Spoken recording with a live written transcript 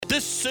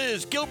This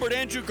is Gilbert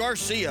Andrew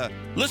Garcia.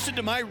 Listen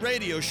to my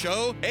radio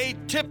show, A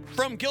Tip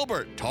from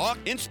Gilbert. Talk,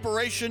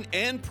 inspiration,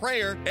 and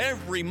prayer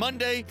every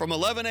Monday from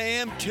 11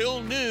 a.m.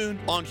 till noon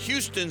on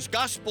Houston's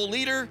gospel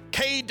leader,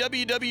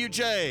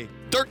 KWWJ.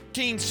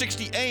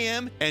 1360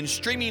 AM and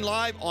streaming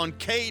live on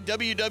kwwj.org.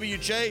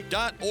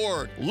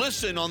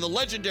 Listen on the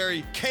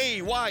legendary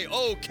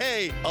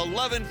KYOK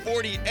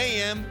 1140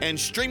 AM and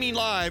streaming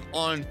live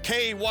on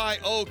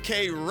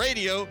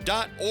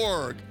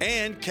kyokradio.org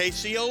and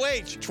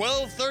KCOH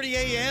 1230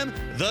 AM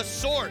The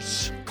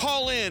Source.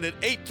 Call in at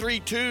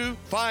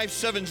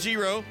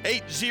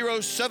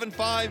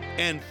 832-570-8075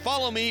 and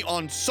follow me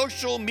on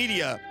social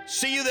media.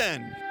 See you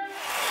then.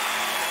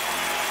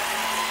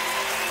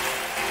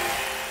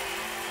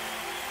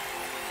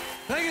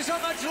 Thank you so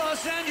much,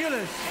 Los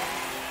Angeles.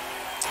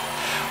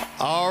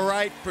 All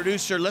right,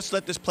 producer, let's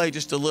let this play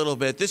just a little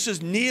bit. This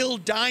is Neil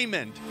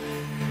Diamond,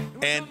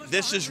 and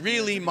this is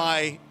really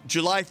my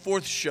July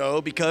 4th show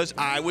because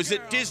I was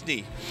at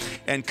Disney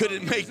and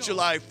couldn't make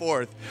July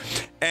 4th.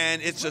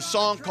 And it's a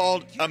song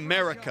called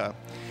America.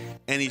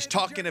 And he's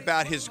talking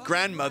about his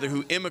grandmother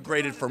who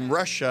immigrated from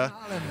Russia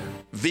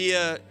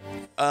via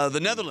the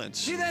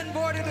Netherlands. She then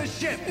boarded a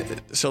ship.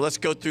 So let's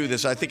go through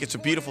this. I think it's a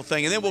beautiful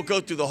thing. And then we'll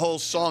go through the whole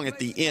song at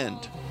the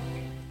end.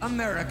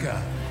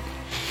 America.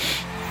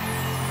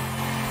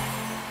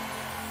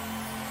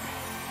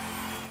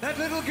 That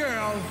little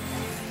girl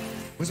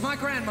was my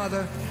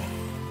grandmother.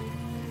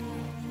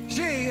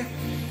 She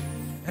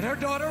and her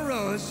daughter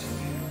Rose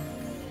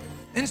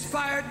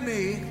inspired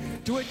me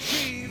to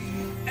achieve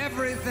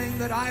everything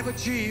that I've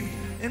achieved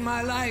in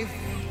my life.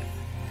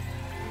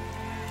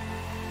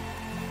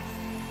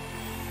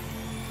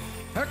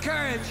 Her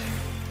courage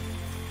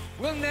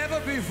will never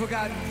be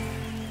forgotten.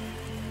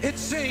 It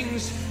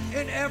sings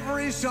in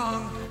every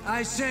song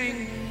I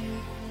sing.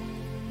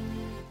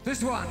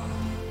 This one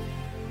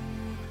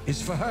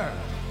is for her.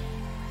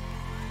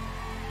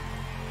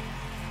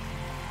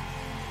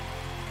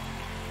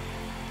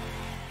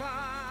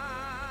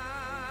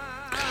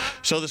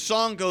 So the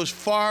song goes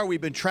far.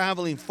 We've been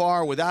traveling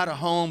far without a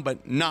home,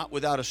 but not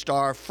without a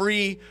star.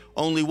 Free,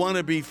 only want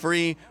to be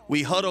free.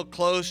 We huddle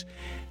close,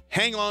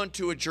 hang on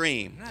to a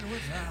dream.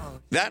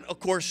 That, of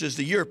course, is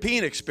the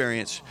European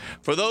experience.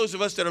 For those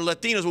of us that are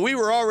Latinos, well, we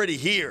were already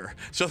here.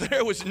 So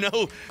there was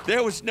no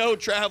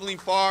traveling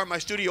far. My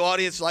studio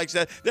audience likes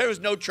that. There was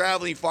no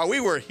traveling far. We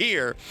were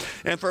here.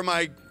 And for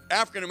my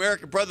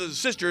African-American brothers and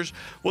sisters,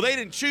 well, they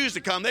didn't choose to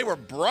come. They were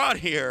brought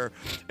here.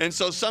 And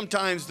so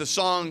sometimes the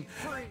song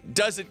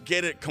doesn't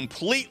get it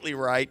completely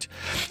right.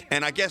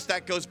 And I guess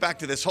that goes back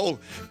to this whole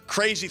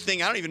crazy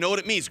thing. I don't even know what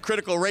it means,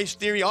 critical race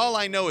theory. All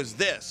I know is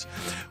this.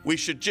 We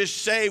should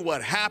just say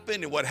what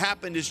happened, and what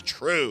happened is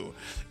true.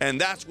 And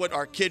that's what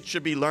our kids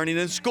should be learning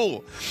in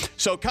school.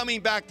 So coming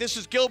back, this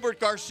is Gilbert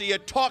Garcia,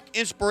 Talk,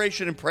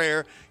 Inspiration, and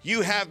Prayer.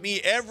 You have me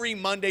every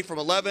Monday from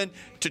 11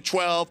 to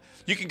 12.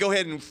 You can go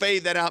ahead and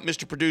fade that out,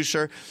 Mr.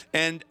 Producer.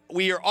 And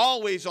we are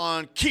always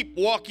on Keep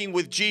Walking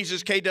with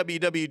Jesus,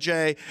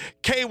 KWWJ,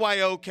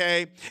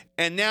 KYOK,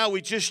 and now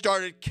we just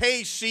started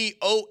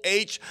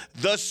KCOH,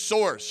 The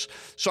Source.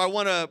 So I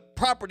want to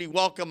properly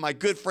welcome my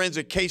good friends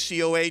at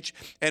KCOH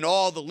and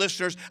all the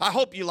listeners. I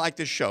hope you like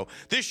this show.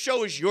 This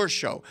show is your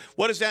show.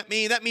 What does that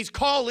mean? That means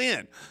call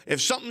in.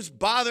 If something's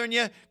bothering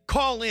you,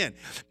 call in.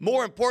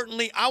 More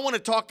importantly, I want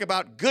to talk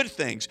about good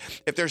things.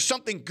 If there's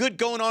something good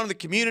going on in the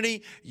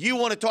community, you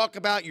want to talk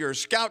about your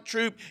scout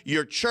troop,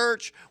 your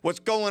church, what's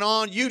going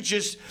on, you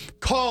just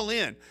call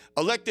in.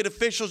 Elected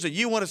officials that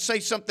you want to say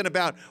something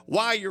about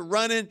why you're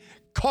running,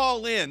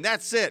 call in.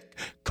 That's it.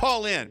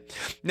 Call in.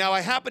 Now, I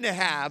happen to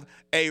have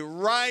a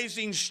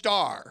rising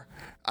star.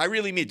 I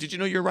really mean, did you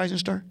know you're a rising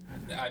star?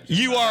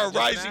 You are a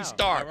rising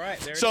star. All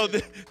right, so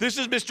this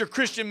is Mr.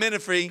 Christian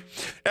Menefee.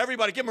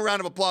 Everybody, give him a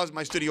round of applause in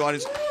my studio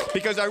audience,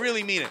 because I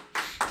really mean it.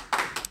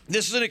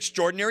 This is an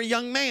extraordinary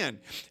young man.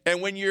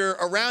 And when you're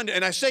around,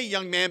 and I say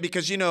young man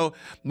because, you know,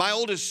 my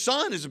oldest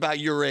son is about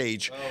your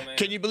age. Oh, man.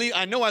 Can you believe?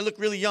 I know I look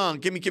really young.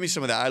 Give me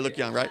some of that. I look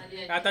young, right?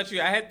 I thought you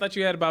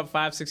had about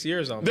 5-6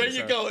 years on me. There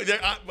you go.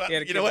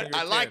 You know what?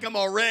 I like him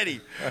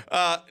already.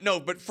 No,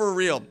 but for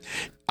real,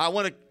 I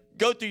want to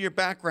go through your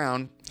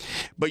background,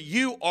 but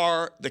you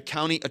are the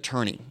county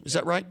attorney. Is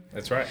that right?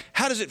 That's right.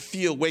 How does it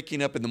feel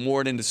waking up in the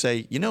morning to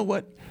say, you know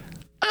what?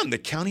 I'm the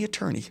county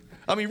attorney.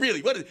 I mean,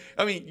 really,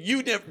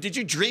 did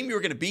you dream you were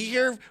going to be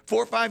here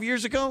 4 or 5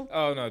 years ago?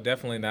 Oh, no,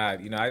 definitely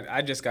not. You know,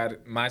 I just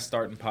got my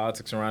start in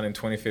politics around in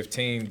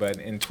 2015, but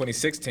in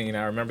 2016,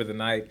 I remember the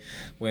night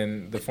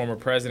when the former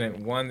president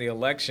won the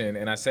election,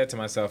 and I said to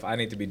myself, I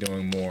need to be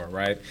doing more,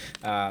 right?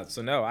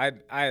 So, no, I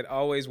had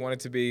always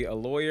wanted to be a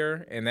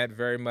lawyer, and that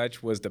very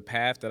much was the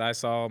path that I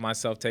saw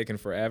myself taking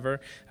forever.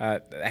 I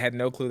had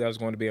no clue that I was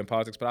going to be in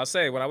politics, but I'll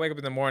say, when I wake up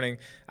in the morning,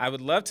 I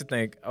would love to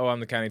think, oh, I'm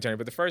the county attorney,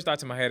 but the first thought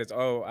to my head is,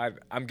 oh,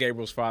 I'm Gabriel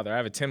integral's father. I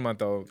have a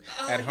 10-month-old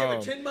at home. You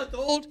have a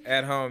 10-month-old?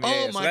 At home, Oh,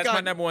 yeah. my So that's God.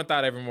 my number one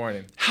thought every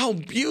morning. How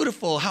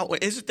beautiful.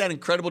 Isn't that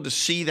incredible to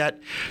see that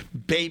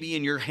baby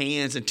in your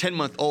hands? And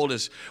 10-month-old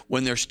is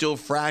when they're still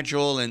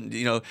fragile and,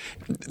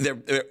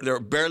 they're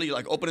barely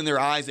like opening their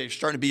eyes. They're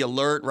starting to be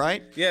alert,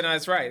 right? Yeah, no,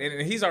 that's right.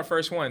 And he's our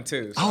first one,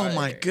 too. So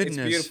My goodness.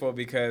 It's beautiful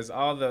because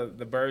all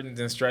the burdens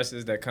and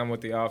stresses that come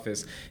with the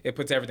office, it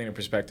puts everything in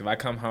perspective. I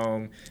come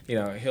home,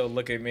 he'll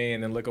look at me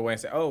and then look away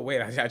and say, oh,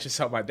 wait, I just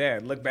saw my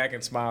dad. Look back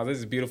and smile. This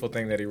is a beautiful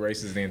thing that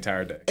erases the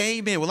entire day.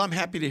 Amen. Well, I'm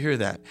happy to hear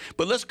that.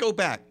 But let's go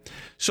back.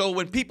 So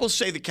when people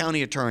say the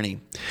county attorney,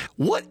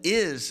 what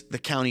is the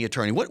county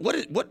attorney?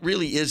 What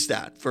really is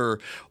that for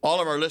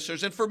all of our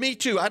listeners? And for me,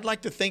 too, I'd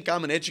like to think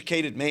I'm an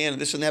educated man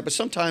and this and that, but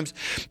sometimes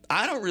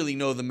I don't really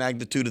know the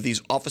magnitude of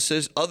these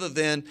offices other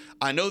than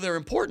I know they're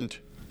important.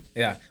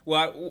 Yeah.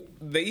 Well,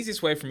 the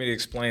easiest way for me to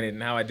explain it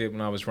and how I did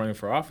when I was running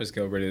for office,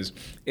 Gilbert, is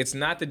it's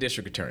not the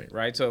district attorney,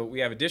 right? So we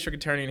have a district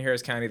attorney in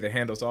Harris County that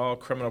handles all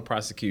criminal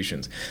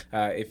prosecutions.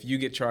 If you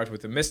get charged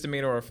with a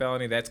misdemeanor or a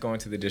felony, that's going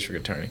to the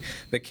district attorney.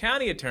 The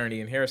county attorney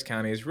in Harris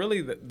County is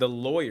really the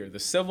lawyer, the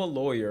civil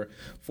lawyer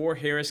for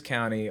Harris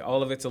County,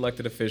 all of its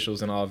elected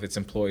officials and all of its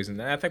employees.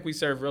 And I think we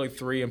serve really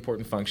three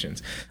important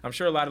functions. I'm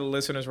sure a lot of the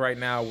listeners right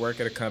now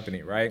work at a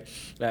company, right?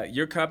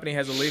 Your company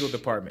has a legal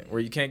department where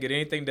you can't get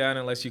anything done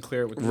unless you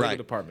clear it with the legal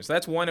department. So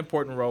that's one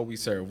important role we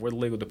serve. We're the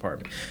legal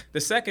department.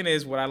 The second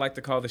is what I like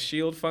to call the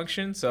shield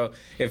function. So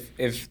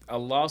if a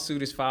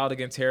lawsuit is filed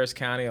against Harris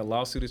County, a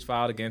lawsuit is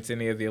filed against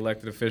any of the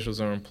elected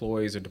officials or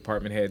employees or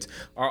department heads,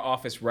 our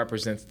office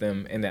represents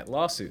them in that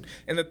lawsuit.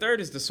 And the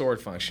third is the sword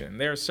function.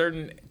 There are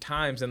certain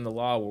times in the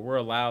law where we're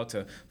allowed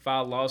to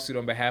file a lawsuit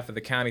on behalf of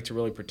the county to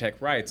really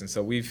protect rights. And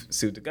so we've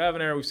sued the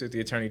governor, we've sued the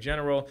attorney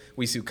general,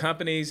 we sue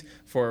companies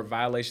for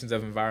violations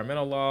of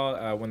environmental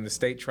law. When the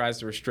state tries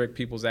to restrict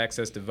people's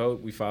access to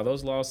vote, we file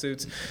those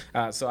lawsuits.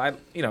 So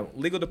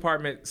legal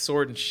department,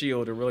 sword, and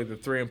shield are really the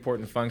three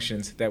important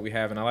functions that we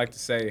have. And I like to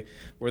say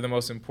we're the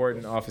most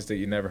important office that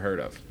you never heard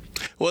of.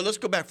 Well, let's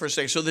go back for a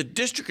second. So the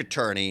district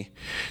attorney,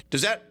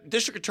 does that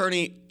district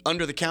attorney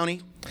under the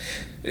county?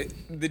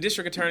 The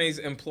district attorney's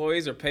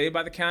employees are paid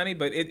by the county,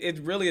 but it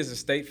really is a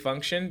state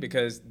function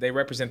because they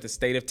represent the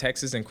state of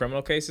Texas in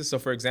criminal cases. So,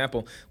 for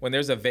example, when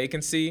there's a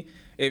vacancy,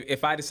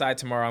 if I decide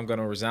tomorrow I'm going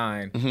to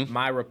resign,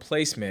 my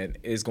replacement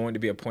is going to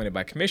be appointed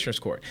by Commissioner's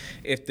Court.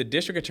 If the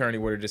district attorney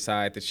were to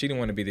decide that she didn't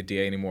want to be the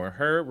DA anymore,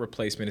 her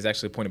replacement is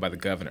actually appointed by the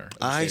governor.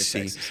 I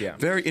see. Yeah.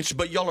 Very interesting.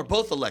 But y'all are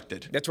both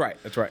elected. That's right.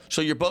 That's right.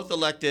 So you're both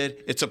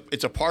elected. It's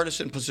a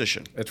partisan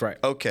position. That's right.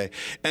 Okay.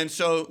 And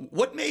so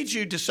what made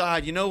you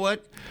decide, you know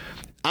what?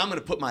 I'm going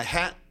to put my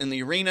hat in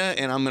the arena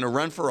and I'm going to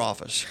run for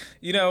office.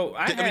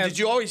 Did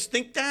you always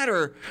think that,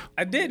 or?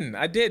 I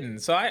didn't.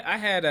 So I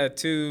had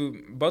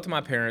both of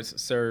my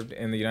parents served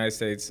in the United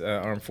States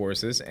Armed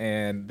Forces,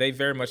 and they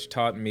very much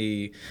taught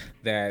me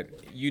that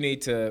you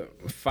need to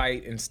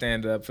fight and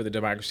stand up for the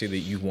democracy that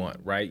you want,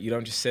 right? You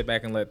don't just sit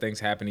back and let things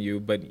happen to you,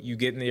 but you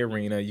get in the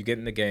arena, you get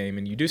in the game,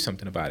 and you do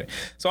something about it.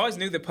 So I always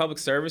knew that public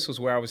service was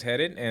where I was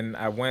headed, and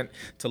I went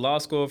to law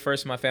school,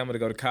 first in my family to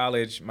go to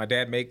college. My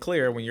dad made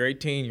clear, when you're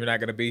 18, you're not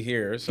going to be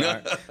here. So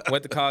I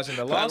went to college and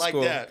to law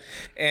school. That.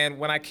 And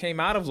when I came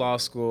out of law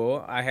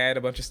school, I had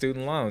a bunch of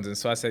student loans. And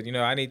so I said,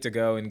 I need to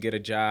go and get a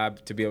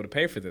job to be able to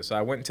pay for this. So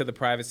I went into the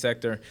private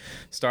sector,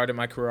 started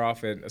my career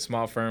off at a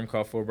small firm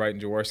called Fulbright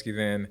 & Jaworski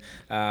then.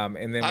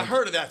 And then I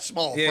heard of that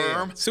small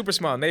firm. Super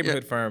small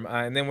neighborhood firm.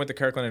 And then went to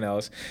Kirkland &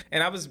 Ellis.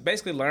 And I was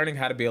basically learning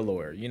how to be a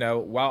lawyer,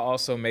 while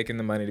also making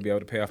the money to be able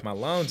to pay off my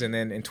loans. And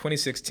then in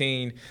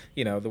 2016,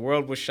 the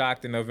world was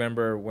shocked in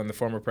November when the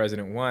former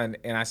president won.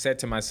 And I said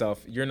to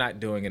myself, you're not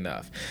doing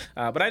enough.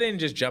 But I didn't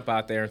just jump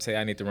out there and say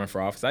I need to run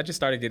for office. I just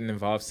started getting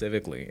involved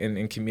civically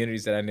in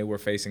communities that I knew were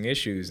facing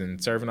issues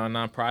and serving on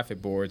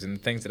nonprofit boards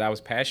and things that I was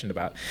passionate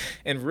about.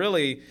 And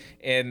really,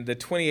 in the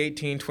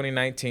 2018,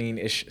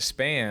 2019-ish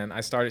span,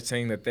 I started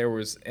seeing that there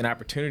was an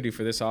opportunity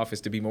for this office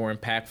to be more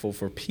impactful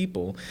for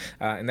people.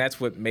 And that's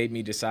what made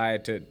me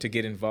decide to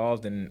get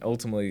involved and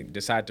ultimately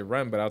decide to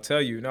run. But I'll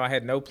tell you, I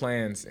had no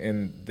plans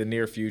in the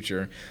near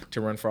future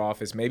to run for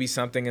office. Maybe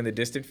something in the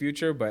distant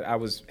future, but I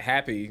was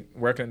happy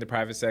working in the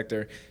private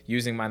sector,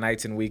 using my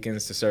nights and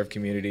weekends to serve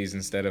communities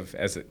instead of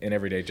as an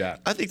everyday job.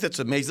 I think that's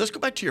amazing. Let's go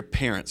back to your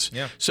parents.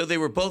 Yeah. So they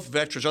were both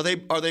veterans. Are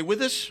they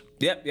with us?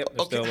 Yep.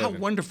 Okay, how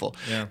wonderful.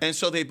 Yeah. And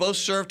so they both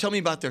served. Tell me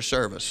about their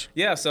service.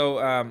 Yeah,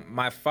 so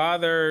my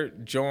father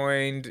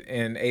joined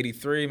in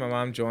 83. My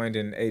mom joined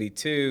in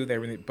 82. They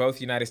were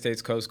both United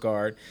States Coast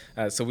Guard.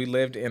 So we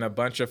lived in a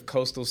bunch of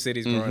coastal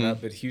cities growing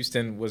up, but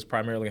Houston was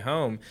primarily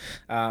home.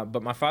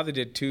 But my father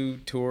did 2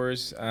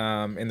 tours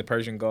in the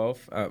Persian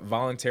Gulf,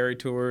 voluntary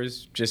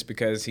tours, just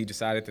because he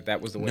decided that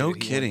was the way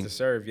that he wanted to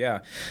serve. Yeah.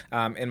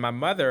 And my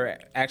mother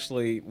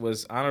actually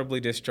was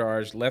honorably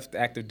discharged, left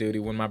active duty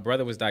when my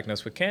brother was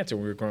diagnosed with cancer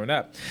when we were growing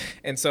up.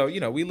 And so,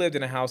 we lived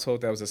in a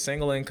household that was a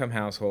single income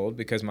household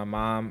because my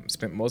mom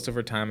spent most of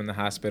her time in the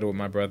hospital with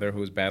my brother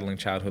who was battling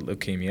childhood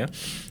leukemia.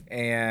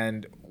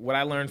 And what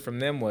I learned from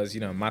them was,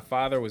 my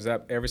father was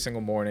up every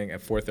single morning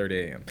at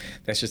 4:30 a.m.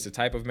 That's just the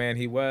type of man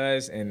he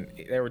was. And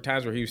there were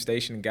times where he was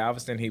stationed in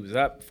Galveston. He was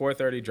up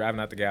 4:30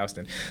 driving out to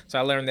Galveston. So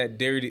I learned that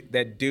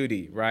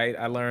duty, right?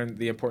 I learned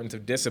the importance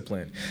of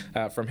discipline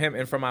from him.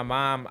 And from my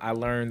mom, I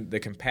learned the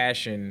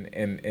compassion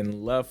and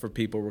love for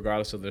people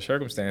regardless of their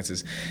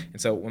circumstances.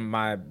 And so when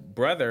my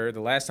brother,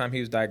 the last time he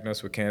was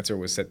diagnosed with cancer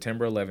was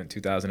September 11,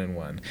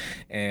 2001.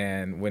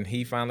 And when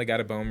he finally got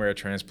a bone marrow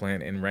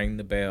transplant and rang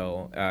the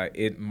bell,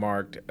 it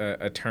marked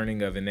a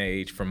turning of an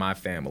age for my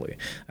family.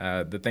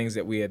 The things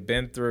that we had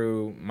been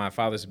through, my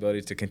father's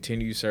ability to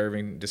continue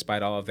serving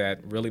despite all of that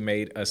really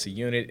made us a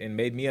unit and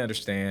made me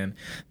understand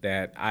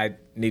that I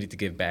needed to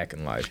give back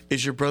in life.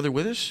 Is your brother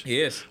with us?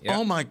 He is. Yep.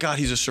 Oh my God,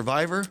 he's a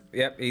survivor?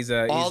 Yep, he's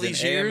an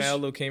AML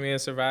leukemia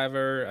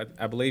survivor.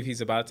 I believe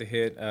he's about to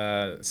hit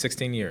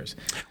 16 years.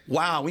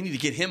 Wow, we need to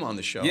get him on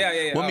the show.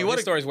 Yeah. Well,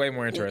 his story's way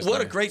more interesting.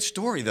 What a great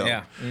story, though.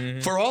 Yeah.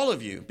 Mm-hmm. For all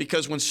of you,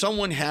 because when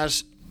someone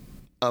has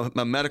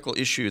a medical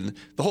issue,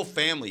 the whole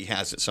family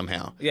has it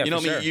somehow. Yeah, you know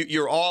what sure. I mean?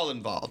 You're all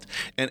involved,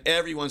 and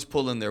everyone's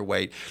pulling their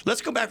weight.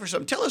 Let's go back for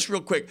something. Tell us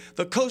real quick,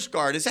 the Coast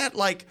Guard, is that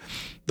like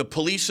the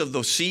police of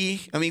the sea?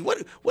 I mean,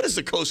 what is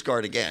the Coast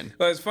Guard again?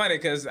 Well, it's funny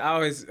because I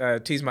always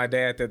tease my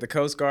dad that the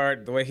Coast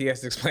Guard, the way he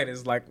has to explain it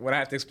is like what I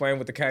have to explain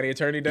what the county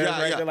attorney does,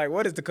 right? Yeah. They're like,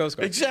 what is the Coast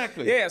Guard?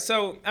 Exactly. Yeah,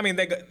 so, I mean,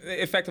 they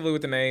effectively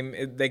with the name,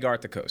 they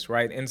guard the coast,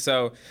 right? And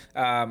so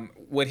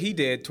what he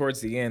did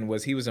towards the end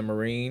was he was a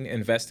Marine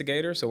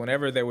investigator. So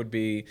whenever there would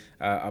be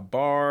a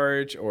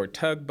barge or a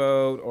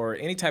tugboat or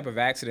any type of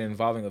accident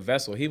involving a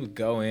vessel, he would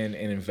go in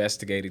and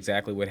investigate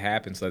exactly what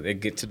happened so that they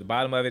get to the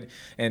bottom of it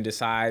and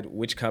decide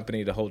which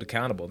company to hold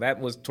accountable. That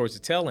was towards the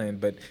tail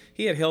end, but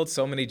he had held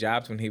so many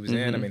jobs when he was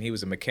in. I mean, he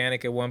was a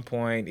mechanic at one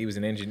point. He was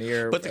an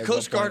engineer. But the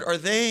Coast Guard, are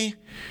they,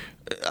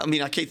 I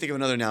mean, I can't think of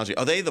another analogy.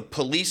 Are they the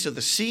police of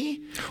the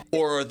sea,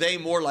 or are they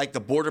more like the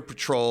Border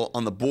Patrol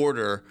on the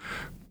border,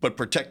 but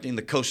protecting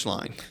the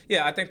coastline?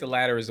 Yeah, I think the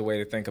latter is the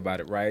way to think about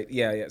it, right?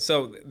 Yeah.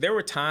 So there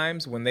were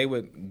times when they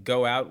would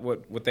go out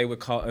what they would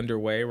call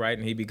underway, right?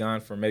 And he'd be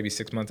gone for maybe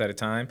 6 months at a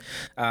time.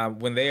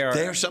 When they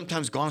are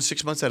sometimes gone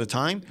 6 months at a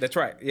time? That's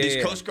right. Yeah,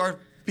 These Coast Guard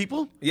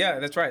people? Yeah,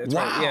 that's right. That's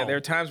wow. Right. Yeah, there are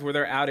times where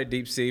they're out at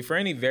deep sea for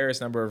any various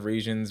number of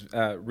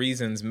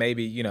reasons.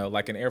 Maybe,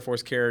 like an Air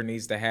Force carrier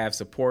needs to have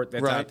support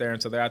that's out there,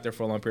 and so they're out there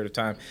for a long period of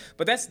time.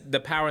 But that's the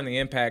power and the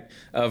impact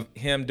of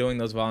him doing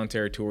those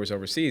voluntary tours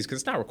overseas,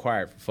 because it's not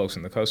required for folks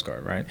in the Coast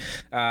Guard, right?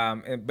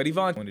 But he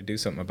volunteered to do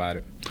something about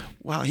it.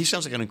 Wow, he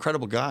sounds like an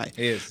incredible guy.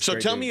 He is. So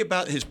tell me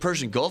about his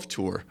Persian Gulf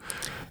tour.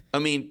 I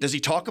mean, does he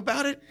talk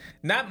about it?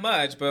 Not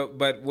much, but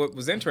what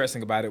was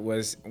interesting about it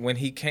was when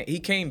he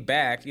came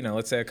back,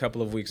 let's say a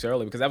couple of weeks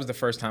early, because that was the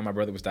first time my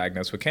brother was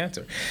diagnosed with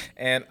cancer.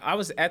 And I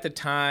was at the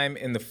time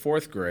in the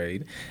 4th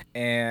grade,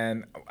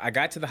 and I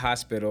got to the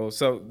hospital.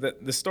 So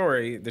the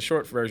story, the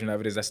short version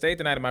of it is I stayed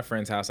the night at my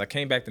friend's house. I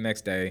came back the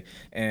next day,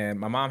 and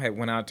my mom had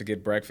went out to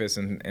get breakfast,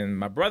 and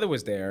my brother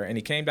was there, and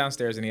he came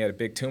downstairs, and he had a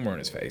big tumor on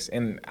his face.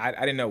 And I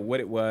didn't know what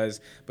it was,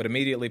 but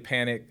immediately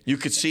panicked. You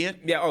could see it?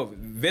 Yeah,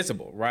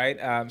 visible, right?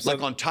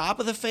 Like on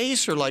top of the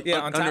face, or like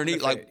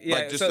underneath, like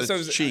just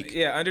the cheek?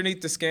 Yeah,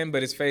 underneath the skin,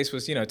 but his face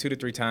was 2 to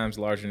 3 times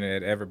larger than it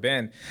had ever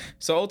been.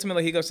 So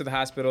ultimately, he goes to the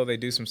hospital. They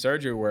do some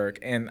surgery work,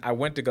 and I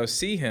went to go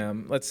see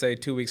him, let's say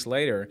 2 weeks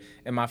later,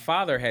 and my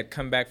father had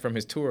come back from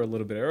his tour a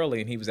little bit early,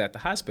 and he was at the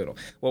hospital.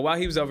 Well, while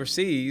he was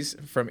overseas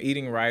from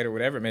eating right or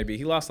whatever it may be,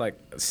 he lost like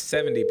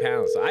 70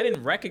 pounds. So I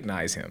didn't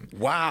recognize him.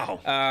 Wow.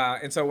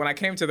 And so when I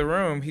came to the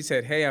room, he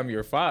said, "Hey, I'm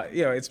your father.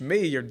 It's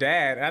me, your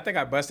dad." And I think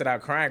I busted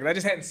out crying because I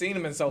just hadn't seen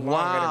him in so long.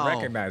 Wow. I didn't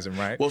recognize him,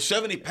 right? Well,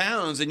 70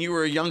 pounds, and you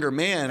were a younger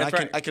man. That's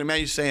right. I can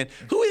imagine you saying,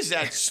 "Who is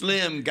that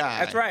slim guy?"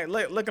 That's right.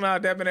 Looking all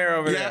debonair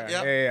over there.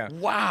 Yeah.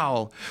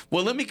 Wow.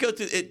 Well, let me go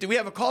to it. Do we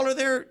have a caller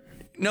there?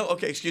 No?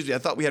 Okay, excuse me. I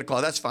thought we had a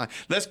caller. That's fine.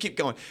 Let's keep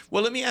going.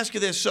 Well, let me ask you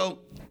this. So,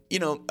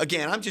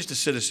 again, I'm just a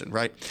citizen,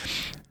 right?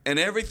 And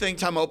every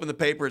time I open the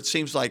paper, it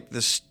seems like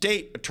the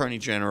state attorney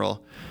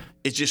general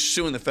is just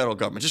suing the federal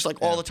government, just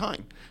like all the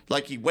time.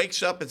 Like he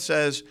wakes up and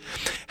says,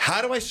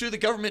 "How do I sue the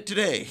government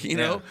today?"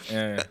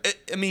 Yeah.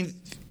 I mean,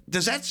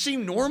 does that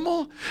seem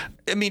normal?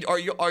 I mean,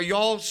 are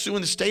y'all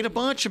suing the state a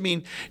bunch? I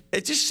mean,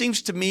 it just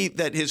seems to me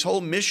that his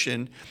whole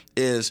mission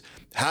is,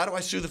 how do I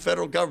sue the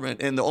federal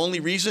government? And the only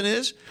reason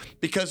is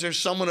because there's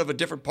someone of a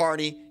different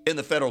party in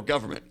the federal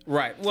government.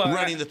 Right. Well,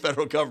 running the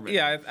federal government.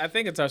 Yeah, I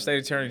think it's our state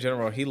attorney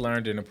general. He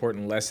learned an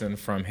important lesson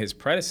from his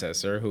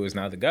predecessor, who is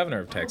now the governor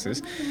of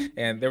Texas.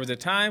 And there was a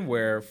time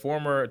where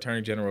former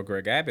Attorney General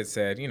Greg Abbott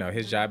said,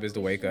 his job is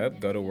to wake up,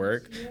 go to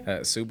work,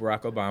 sue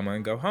Barack Obama,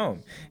 and go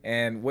home.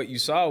 And what you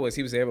saw was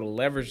he was able to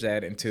leverage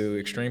that into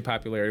extreme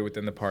popularity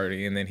within the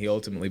party, and then he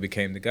ultimately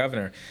became the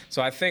governor.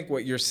 So I think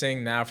what you're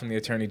seeing now from the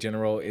attorney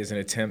general is an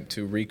attempt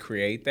to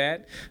recreate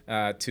that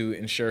to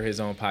ensure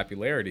his own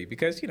popularity.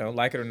 Because,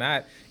 like it or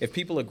not, if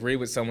people agree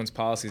with someone's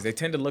policies, they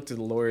tend to look to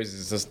the lawyers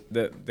as just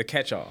the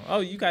catch-all. Oh,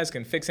 you guys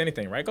can fix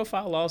anything, right? Go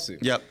file a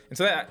lawsuit. Yep. And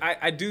so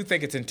I do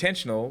think it's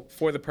intentional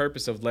for the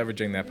purpose of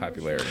leveraging that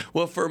popularity.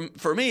 Well,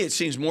 for me, it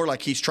seems more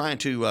like he's trying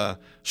to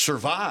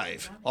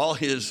survive all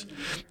his.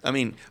 I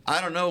mean,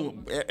 I don't know.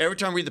 Every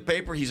time I read the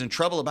paper, he's in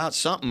trouble about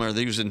something, or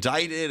he was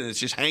indicted, and it's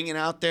just hanging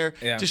out there.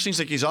 Yeah. It just seems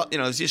like he's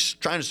just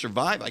trying to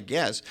survive, I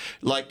guess.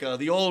 Like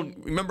the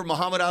old, remember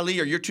Muhammad Ali?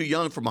 Or you're too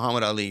young for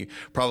Muhammad Ali,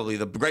 probably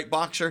the great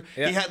boxer.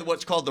 Yeah. He had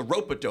what's called the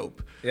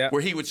rope-a-dope, yeah.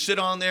 where he would sit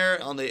on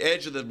there on the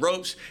edge of the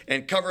ropes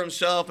and cover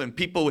himself. And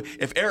people,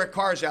 if Eric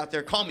Carr's out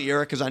there, call me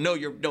Eric, because I know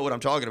you know what I'm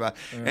talking about.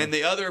 And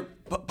the other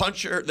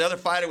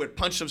fighter would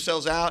punch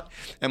themselves out,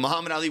 and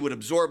Muhammad Ali would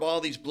absorb all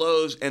these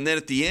blows, and then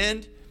at the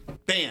end,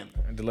 bam.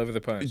 And deliver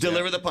the punch.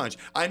 The punch.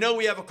 I know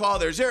we have a call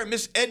there. Is there a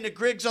Miss Edna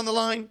Griggs on the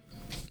line?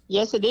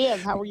 Yes, it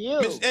is. How are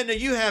you? Miss Edna,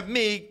 you have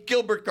me,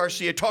 Gilbert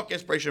Garcia, Talk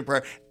Inspiration and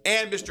Prayer,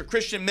 and Mr.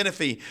 Christian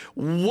Menefee.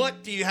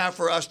 What do you have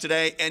for us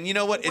today? And you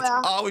know what? It's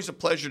always a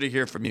pleasure to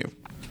hear from you.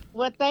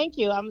 Well, thank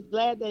you. I'm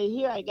glad to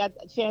hear I got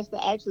a chance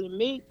to actually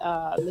meet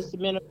Mr.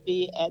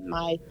 Menefee at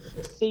my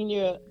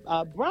senior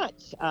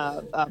brunch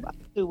about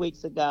 2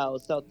 weeks ago.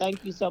 So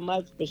thank you so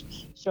much for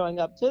showing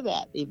up to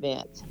that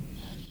event.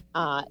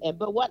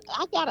 But what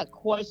I got a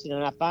question,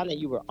 and I found that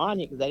you were on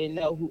here because I didn't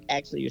know who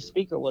actually your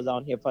speaker was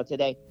on here for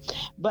today.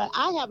 But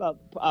I have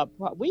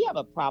we have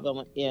a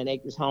problem in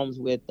Acres Homes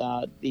with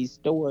these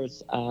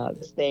stores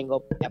staying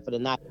open for the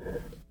night.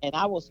 And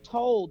I was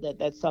told that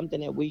that's something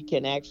that we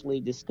can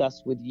actually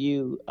discuss with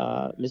you,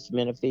 Mr.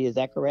 Menefee. Is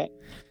that correct?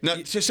 Now,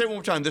 just say it one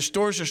more time. The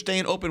stores are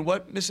staying open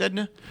what, Miss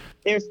Edna?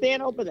 They're staying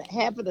open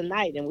half of the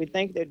night, and we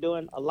think they're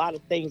doing a lot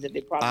of things that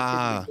they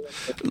probably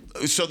shouldn't be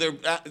doing. So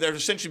they're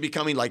essentially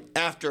becoming like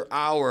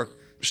after-hour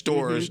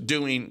stores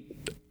doing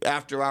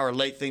after-hour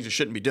late things they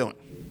shouldn't be doing.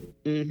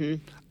 Mm-hmm.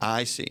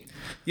 I see.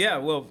 Yeah,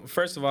 well,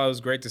 first of all, it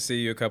was great to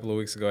see you a couple of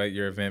weeks ago at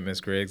your event, Ms.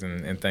 Griggs,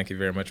 and thank you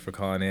very much for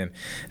calling in.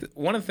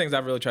 One of the things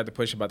I've really tried to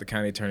push about the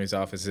county attorney's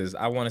office is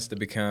I want us to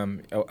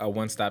become a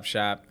one-stop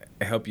shop,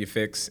 help you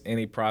fix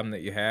any problem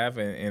that you have,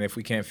 and if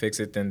we can't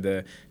fix it, then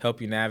to help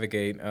you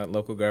navigate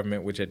local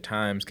government, which at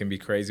times can be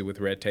crazy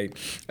with red tape.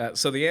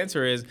 So the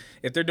answer is,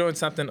 if they're doing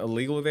something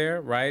illegal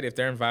there, right, if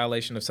they're in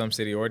violation of some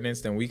city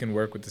ordinance, then we can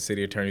work with the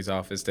city attorney's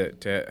office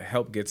to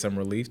help get some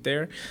relief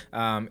there.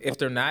 If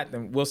they're not,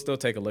 then we'll still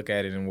take a look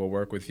at it and we'll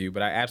work with you.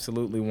 But I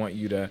absolutely want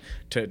you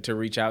to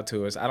reach out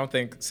to us. I don't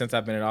think since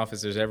I've been in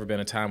office there's ever been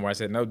a time where I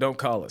said, no, don't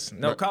call us.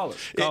 No, call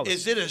us.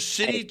 Is it a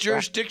city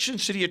jurisdiction,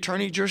 city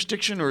attorney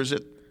jurisdiction, or is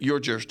it your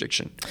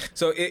jurisdiction?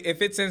 So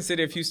if it's in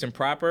City of Houston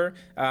proper,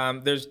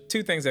 there's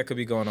two things that could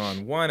be going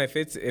on. One, if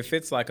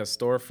it's like a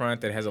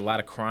storefront that has a lot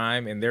of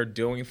crime and they're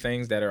doing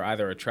things that are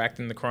either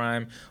attracting the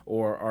crime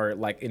or are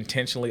like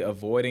intentionally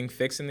avoiding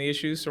fixing the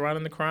issues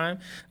surrounding the crime,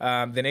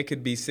 then it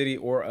could be city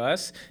or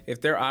us.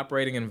 If they're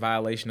operating in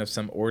violation of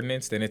some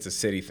ordinance, then it's a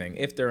city thing.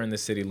 If they're in the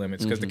city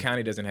limits, because the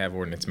county doesn't have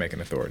ordinance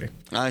making authority.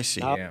 I see.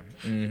 Yeah.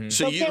 Mm-hmm.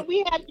 So can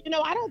we have,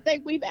 I don't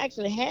think we've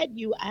actually had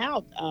you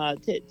out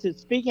to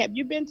speak. Have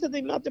you been to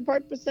the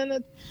multi-purpose center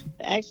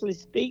to actually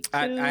speak to?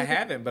 I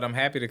haven't, but I'm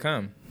happy to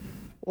come.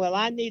 Well,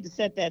 I need to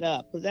set that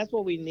up because that's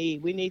what we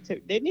need. They need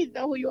to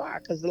know who you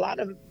are because a lot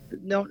of them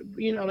don't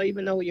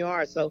even know who you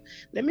are. So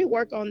let me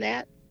work on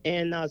that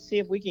and see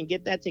if we can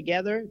get that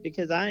together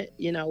because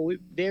we're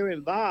very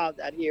involved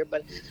out here,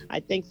 but I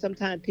think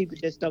sometimes people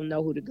just don't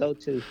know who to go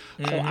to.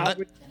 So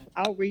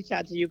I'll reach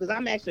out to you because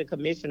I'm actually a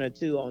commissioner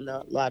too on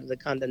a lot of the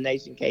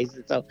condemnation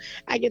cases. So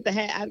I get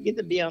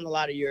to be on a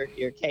lot of your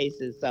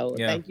cases. So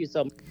Thank you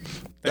so much.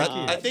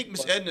 I think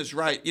Ms. Edna's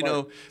right.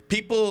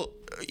 People,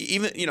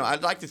 even,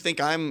 I'd like to think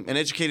I'm an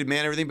educated man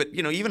and everything, but,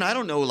 even I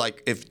don't know,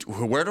 like,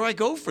 where do I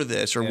go for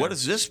this or what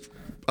does this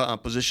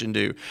position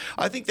do?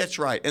 I think that's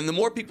right. And the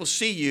more people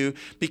see you,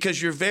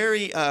 because you're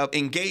very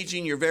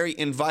engaging, you're very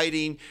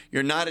inviting,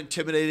 you're not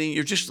intimidating,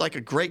 you're just like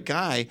a great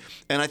guy.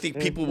 And I think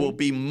people will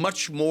be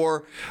much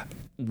more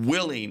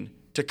willing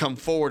to come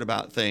forward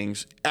about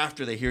things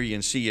after they hear you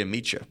and see you and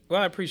meet you. Well,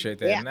 I appreciate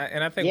that. Yeah.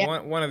 And I think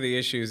one of the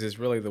issues is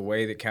really the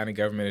way that county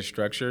government is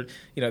structured.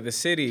 The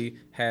city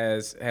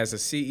has a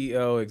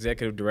CEO,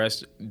 executive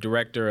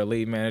director, a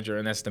lead manager,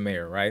 and that's the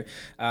mayor, right?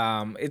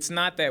 It's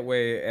not that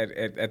way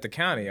at the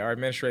county. Our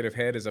administrative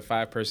head is a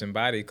 5-person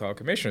body called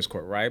Commissioners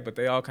Court, right? But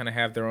they all kind of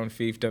have their own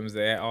fiefdoms.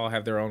 They all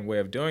have their own way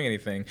of doing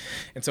anything.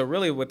 And so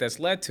really what that's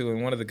led to,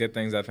 and one of the good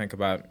things I think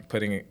about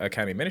putting a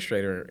county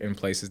administrator in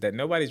place is that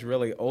nobody's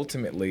really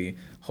ultimately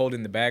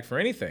holding the bag for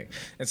anything.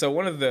 And so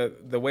one of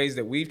the ways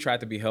that we've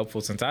tried to be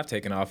helpful since I've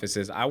taken office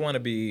is I want to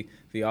be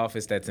the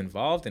office that's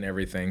involved in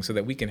everything so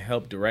that we can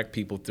help direct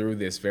people through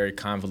this very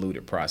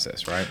convoluted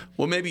process, right?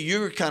 Well, maybe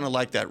you're kind of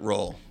like that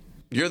role.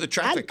 You're the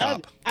traffic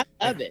cop. I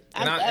love it.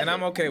 And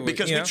I'm okay with it.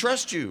 Because we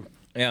trust you.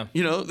 Yeah.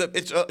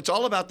 It's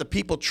all about the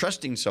people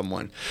trusting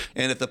someone.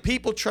 And if the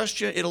people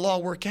trust you, it'll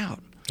all work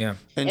out. Yeah.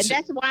 And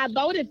that's why I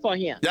voted for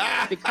him.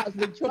 Because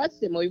we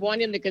trust him. We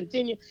want him to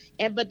continue.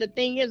 But the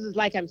thing is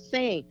like I'm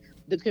saying,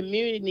 the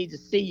community needs to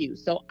see you.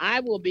 So I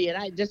will be, and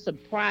I just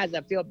surprised.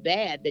 I feel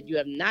bad that you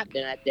have not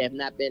been out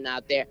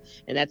there,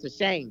 and that's a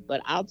shame.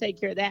 But I'll take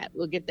care of that.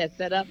 We'll get that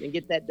set up and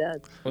get that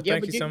done. Well,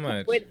 thank you so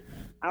much.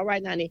 All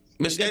right, Nani.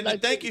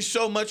 Thank you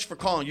so much for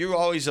calling. You're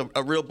always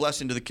a real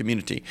blessing to the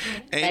community.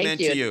 Amen Thank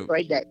you. to you.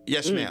 Great day.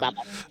 Yes, ma'am.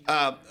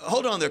 Bye-bye.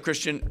 Hold on there,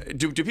 Christian.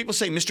 Do people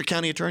say Mr.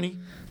 County Attorney?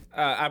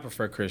 I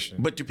prefer Christian.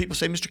 But do people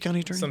say Mr. County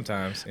Attorney?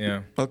 Sometimes,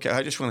 yeah. Okay,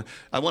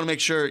 I want to make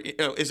sure.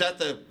 Is that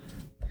the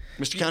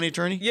Mr. County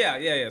Attorney?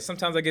 Yeah.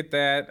 Sometimes I get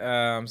that.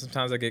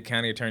 Sometimes I get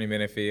County Attorney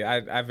Menefee.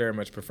 I very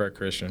much prefer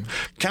Christian.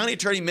 County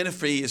Attorney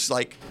Menefee is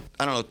like,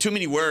 I don't know, too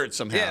many words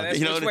somehow. Yeah,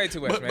 that's way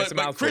too much, man. It's a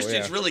mouthful,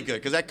 Christian's really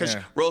good because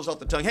that rolls off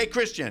the tongue. Hey,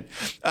 Christian,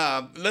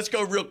 let's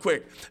go real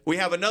quick. We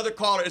have another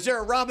caller. Is there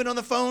a Robin on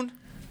the phone?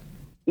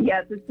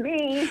 Yes, it's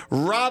me.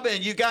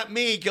 Robin, you got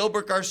me,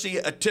 Gilbert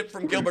Garcia, a tip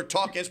from Gilbert,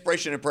 talk,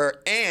 inspiration, and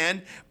prayer.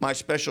 And my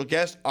special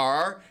guest,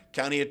 our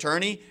County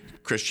Attorney,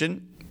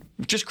 Christian.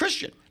 Just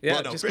Christian. Yeah,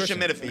 well, no, just Christian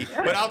Menefee,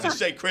 but I'll just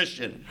say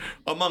Christian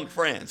among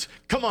friends.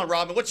 Come on,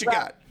 Robin, what you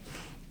got?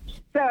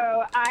 So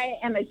I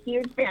am a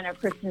huge fan of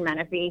Christian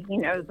Menefee. He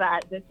knows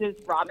that. This is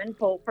Robin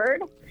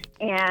Fulford,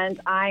 and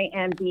I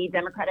am the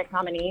Democratic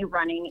nominee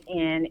running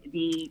in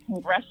the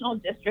Congressional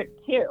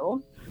District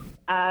 2.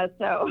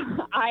 So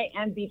I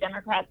am the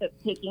Democrat that's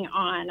taking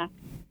on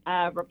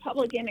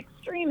Republican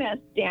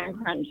extremist Dan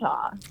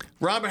Crenshaw.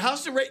 Robin,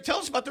 how's the race? Tell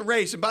us about the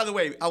race. And by the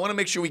way, I want to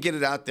make sure we get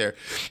it out there.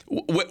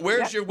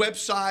 Where's your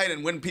website,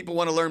 and when people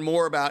want to learn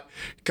more about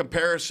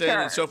comparison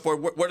and so forth,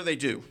 what do they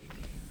do?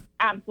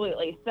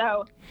 Absolutely.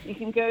 So you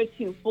can go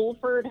to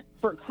Fulford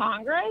for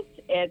Congress.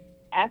 It's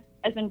F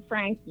as in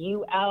Frank,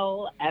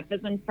 UL, F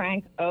as in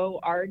Frank,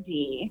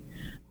 ORD,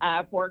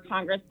 for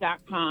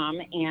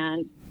Congress.com.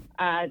 And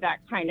that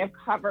kind of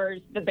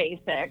covers the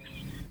basics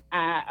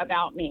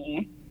about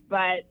me.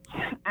 But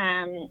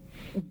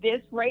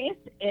this race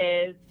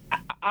is,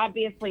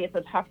 obviously, it's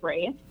a tough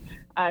race.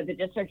 The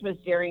district was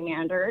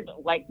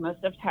gerrymandered, like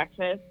most of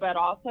Texas, but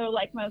also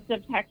like most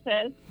of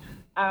Texas,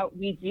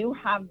 we do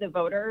have the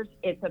voters.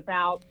 It's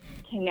about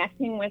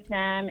connecting with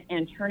them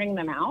and turning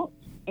them out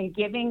and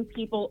giving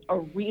people a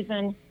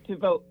reason to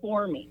vote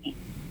for me.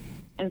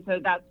 And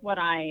so that's what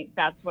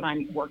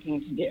I'm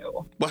working to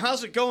do. Well,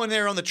 how's it going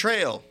there on the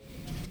trail?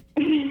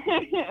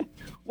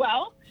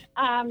 Well,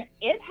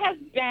 it has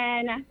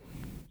been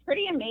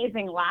pretty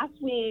amazing. Last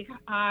week,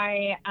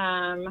 I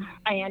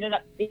ended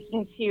up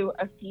speaking to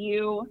a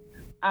few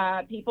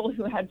people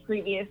who had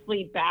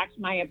previously backed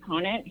my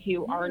opponent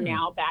who are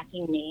now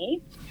backing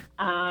me.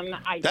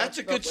 That's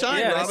a good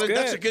sign, Robin.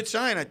 That's a good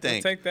sign, I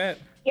think. I'll take that.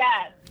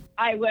 Yes,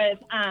 I was.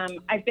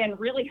 I've been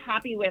really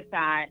happy with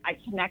that. I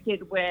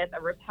connected with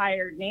a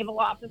retired naval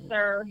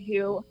officer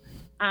who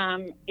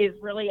is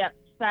really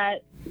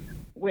upset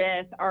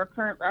with our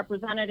current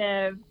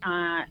representative,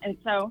 and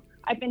so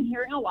I've been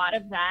hearing a lot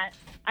of that.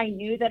 I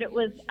knew that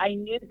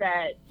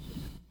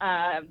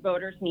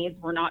voters'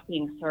 needs were not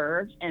being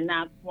served, and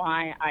that's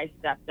why I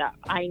stepped up.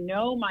 I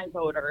know my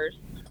voters.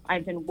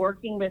 I've been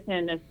working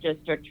within this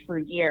district for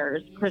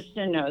years.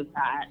 Christian knows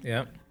that.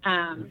 Yeah.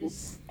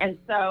 And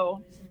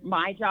so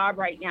my job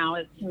right now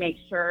is to make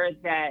sure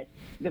that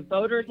the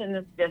voters in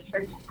this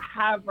district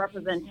have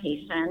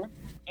representation,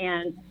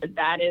 and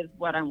that is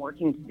what I'm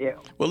working to do.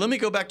 Well, let me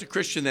go back to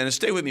Christian then, and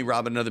stay with me,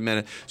 Robin, another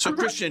minute. So,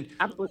 Christian,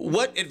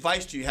 what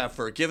advice do you have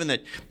for her, given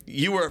that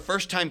you were a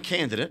first-time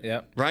candidate,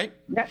 right?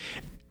 Yep.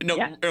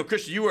 No,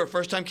 Christian, you were a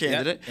first-time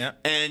candidate,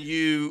 and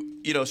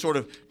you sort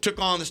of took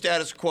on the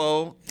status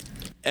quo,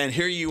 and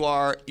here you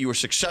are, you were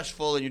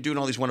successful, and you're doing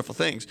all these wonderful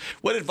things.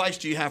 What advice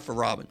do you have for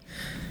Robin?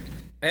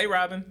 Hey,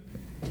 Robin.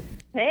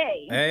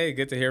 Hey. Hey,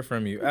 good to hear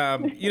from you.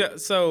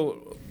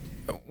 So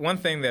one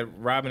thing that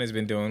Robin has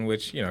been doing,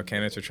 which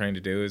candidates are trained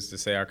to do, is to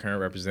say our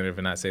current representative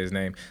and not say his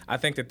name. I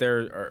think that there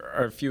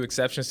are a few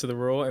exceptions to the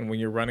rule, and when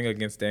you're running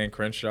against Dan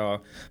Crenshaw,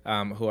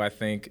 who I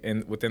think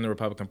within the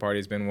Republican Party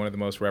has been one of the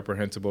most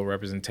reprehensible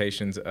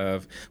representations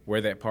of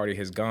where that party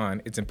has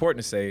gone, it's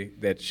important to say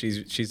that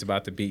she's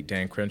about to beat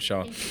Dan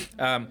Crenshaw.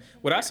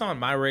 What I saw in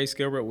my race,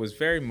 Gilbert, was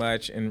very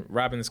much, and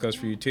Robin, this goes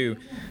for you too,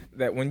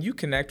 that when you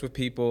connect with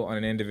people on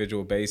an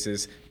individual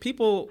basis,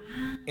 people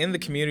in the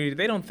community,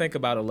 they don't think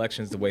about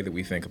elections the way that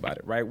we think about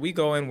it, right? We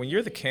go in, when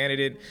you're the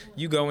candidate,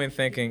 you go in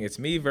thinking it's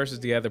me versus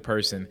the other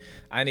person.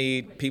 I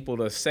need people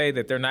to say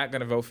that they're not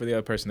going to vote for the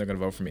other person, they're going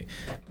to vote for me.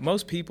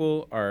 Most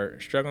people are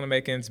struggling to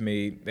make ends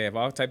meet. They have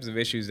all types of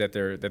issues that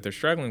they're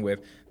struggling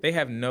with. They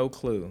have no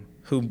clue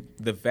who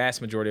the vast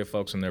majority of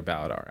folks on their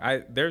ballot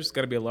are. There's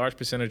going to be a large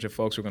percentage of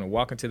folks who are going to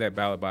walk into that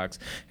ballot box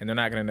and they're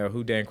not going to know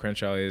who Dan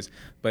Crenshaw is.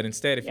 But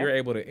instead, if you're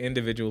able to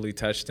individually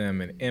touch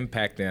them and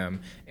impact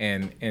them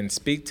and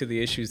speak to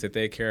the issues that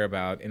they care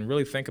about and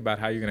really think about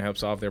how you're going to help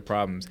solve their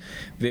problems,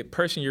 the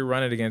person you're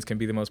running against can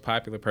be the most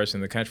popular person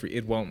in the country.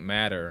 It won't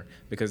matter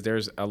because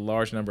there's a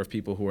large number of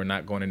people who are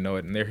not going to know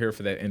it, and they're here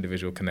for that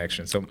individual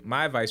connection. So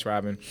my advice,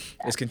 Robin,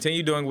 is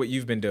continue doing what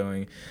you've been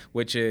doing,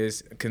 which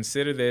is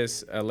consider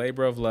this a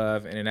labor of love.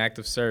 love and an act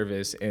of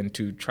service, and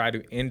to try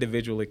to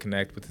individually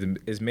connect with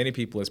as many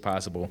people as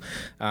possible.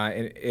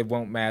 And it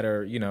won't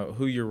matter,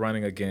 who you're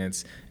running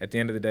against. At the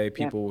end of the day,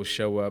 people will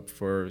show up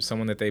for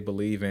someone that they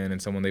believe in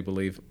and someone they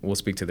believe will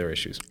speak to their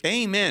issues.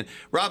 Amen.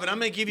 Robin, I'm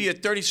going to give you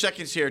 30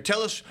 seconds here.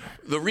 Tell us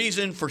the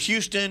reason for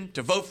Houston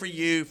to vote for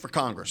you for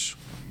Congress.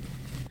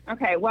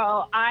 Okay,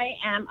 well, I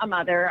am a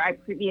mother. I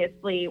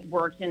previously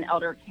worked in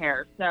elder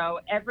care. So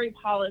every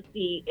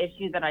policy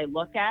issue that I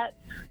look at,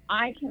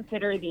 I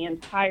consider the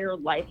entire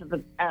life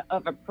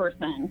of a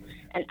person.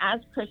 And as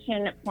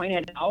Christian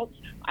pointed out,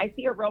 I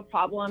see a real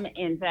problem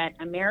in that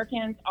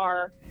Americans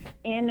are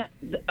in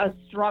a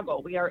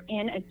struggle. We are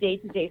in a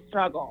day-to-day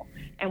struggle.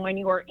 And when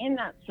you are in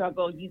that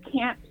struggle, you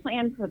can't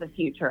plan for the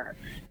future.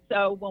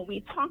 So when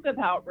we talk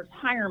about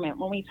retirement,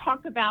 when we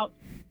talk about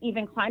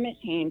even climate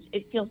change,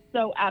 it feels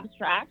so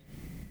abstract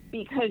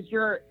because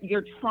you're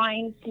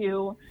trying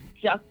to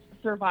just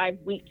survive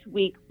week to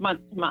week, month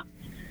to month.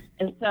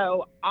 And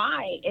so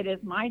it is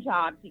my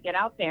job to get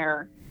out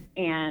there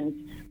and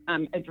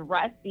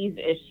address these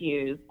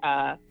issues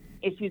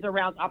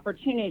around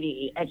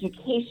opportunity,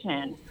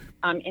 education,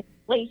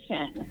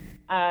 inflation.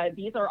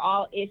 These are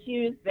all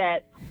issues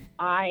that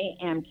I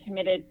am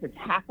committed to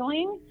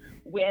tackling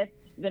with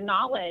the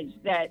knowledge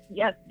that,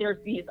 yes, there's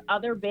these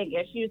other big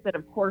issues that,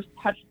 of course,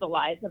 touch the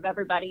lives of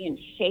everybody and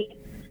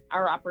shape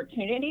our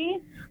opportunity,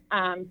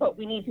 but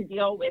we need to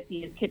deal with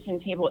these kitchen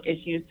table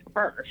issues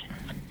first.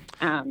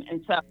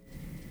 And so,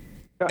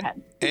 go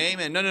ahead.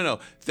 Amen. No.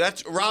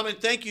 That's Robin.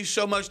 Thank you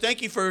so much.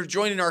 Thank you for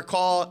joining our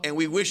call, and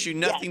we wish you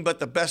nothing but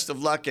the best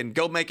of luck, and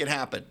go make it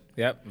happen.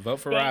 Yep. Vote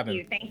for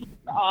Robin. Thank you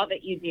for all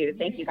that you do.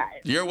 Thank you,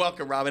 guys. You're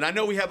welcome, Robin. I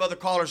know we have other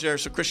callers there,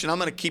 so Christian, I'm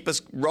going to keep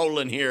us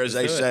rolling here, as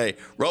they say.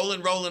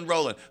 Rolling.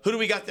 Who do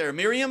we got there?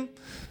 Miriam?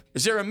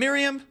 Is there a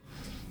Miriam?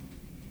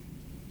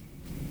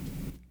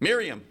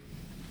 Miriam.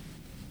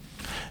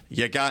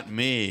 You got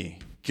me.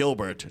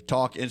 Gilbert.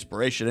 Talk,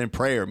 inspiration, and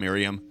prayer,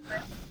 Miriam.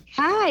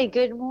 Hi,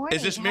 good morning.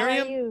 Is this How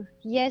Miriam? are you?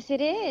 Yes,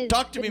 it is.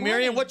 Talk to me,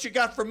 Miriam. What you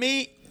got for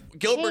me,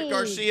 Gilbert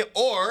Garcia,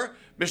 or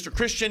Mr.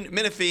 Christian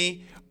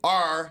Menefee,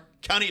 our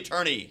county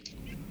attorney?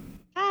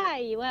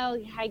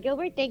 Hi,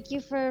 Gilbert. Thank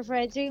you for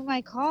answering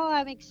my call.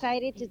 I'm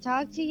excited to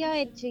talk to you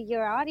and to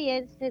your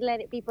audience to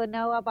let people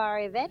know about our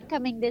event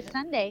coming this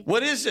Sunday.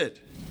 What is it?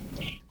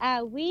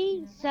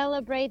 We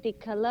celebrate the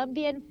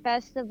Colombian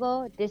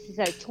Festival. This is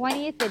our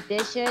 20th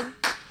edition.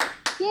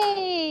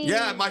 Yay!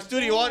 Yeah, my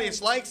studio audience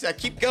likes that.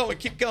 Keep going.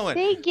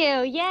 Thank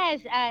you.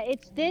 Yes,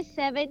 it's this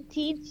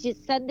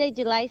 17th, Sunday,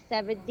 July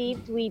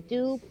 17th. We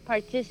do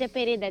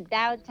participate in the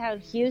downtown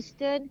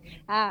Houston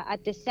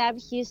at the Sam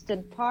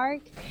Houston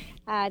Park.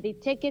 The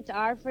tickets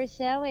are for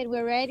sale, and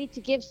we're ready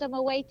to give some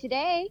away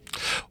today.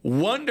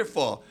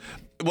 Wonderful.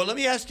 Well, let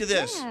me ask you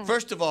this. Yeah.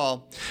 First of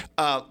all,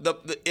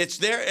 it's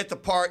there at the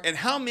park, and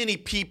how many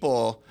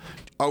people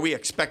are we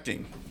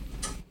expecting?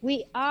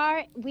 We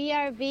are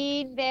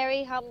being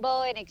very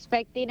humble and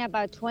expecting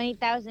about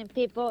 20,000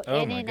 people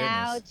Oh, in my and goodness.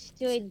 out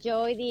to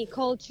enjoy the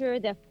culture,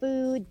 the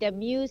food, the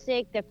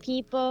music, the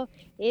people.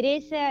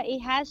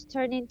 It has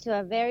turned into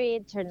a very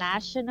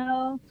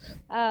international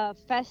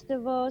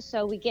festival.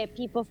 So we get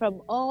people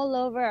from all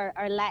over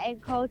our Latin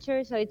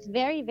culture. So it's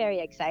very, very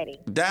exciting.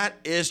 That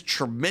is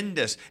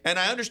tremendous. And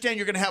I understand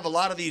you're going to have a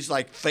lot of these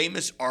like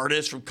famous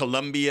artists from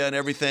Colombia and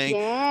everything.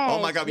 Yes,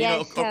 Oh my God.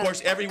 yes, Of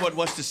course, everyone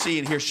wants to see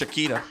and hear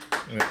Shakira.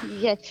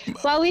 Yes.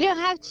 Well, we don't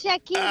have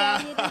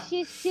Shakira.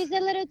 She's a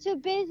little too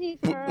busy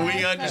for us.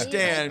 We but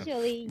understand.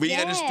 eventually, We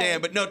yes.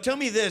 understand. But no, tell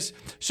me this.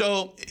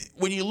 So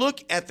when you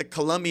look at the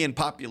Colombian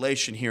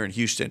population here in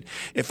Houston,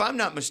 if I'm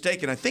not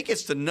mistaken, I think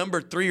it's the number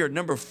 3 or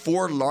number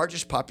 4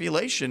 largest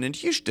population in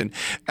Houston.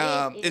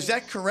 Is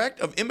that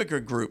correct, of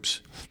immigrant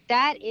groups?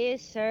 That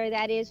is, sir.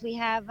 That is. We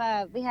have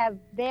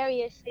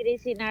various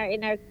cities in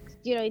our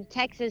in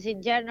Texas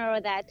in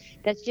general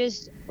that's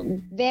just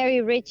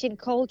very rich in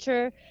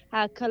culture.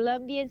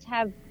 Colombians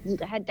have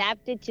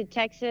adapted to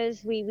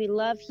Texas. We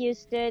love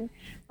Houston.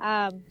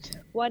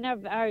 One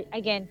of our,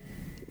 again,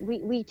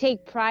 we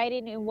take pride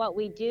in what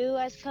we do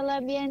as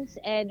Colombians,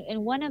 and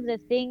one of the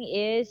thing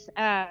is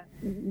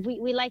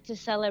we like to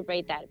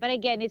celebrate that. But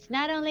again, it's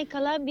not only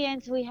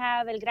Colombians. We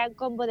have El Gran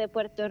Combo de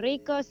Puerto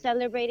Rico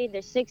celebrating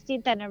their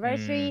 16th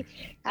anniversary.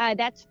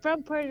 That's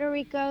from Puerto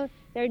Rico.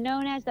 They're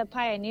known as the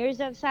pioneers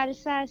of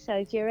salsa. So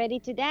if you're ready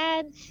to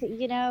dance,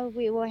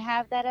 we will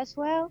have that as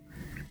well.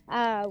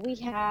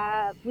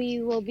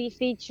 We will be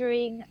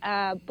featuring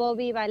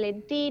Bobby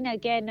Valentin,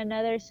 again,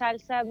 another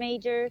salsa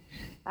major,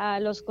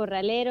 Los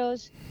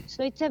Corraleros.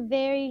 So it's a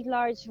very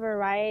large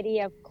variety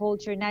of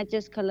culture, not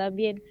just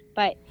Colombian,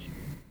 but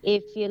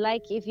if you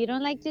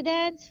don't like to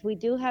dance, we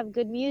do have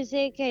good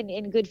music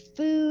and good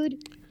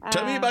food.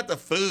 Tell me about the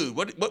food.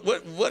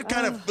 What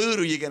kind of food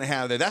are you going to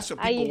have there? That's what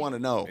people want to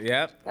know.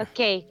 Yep.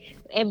 Okay,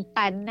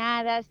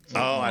 empanadas.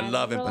 Oh, I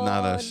love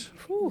empanadas.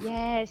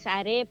 Yes,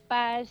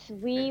 arepas.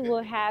 We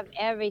will have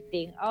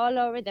everything all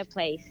over the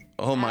place.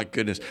 Oh, my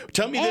goodness.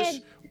 Tell me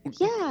this.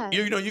 Yeah.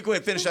 You go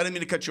ahead and finish. I didn't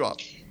mean to cut you off.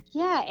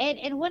 Yeah,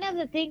 and one of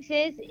the things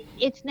is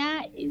it's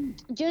not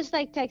just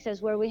like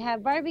Texas where we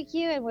have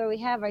barbecue and where we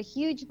have our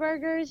huge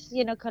burgers.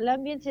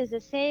 Colombians is the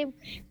same.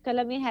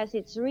 Colombia has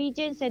its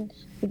regions, and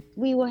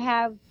we will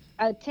have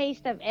a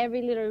taste of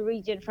every little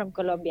region from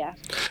Colombia.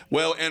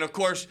 Well, and of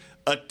course,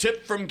 a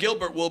tip from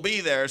Gilbert will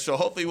be there, so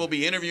hopefully we'll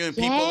be interviewing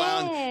people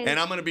out, and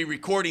I'm going to be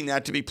recording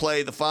that to be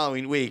played the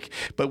following week.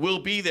 But we'll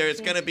be there.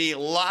 It's going to be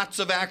lots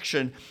of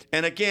action.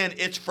 And again,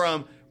 it's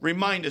from,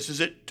 remind us, is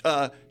it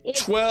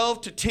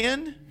 12 to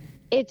 10?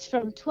 It's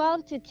from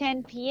 12 to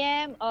 10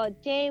 p.m. all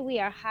day. We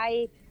are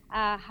high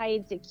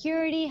in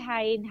security,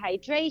 high in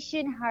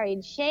hydration, high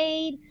in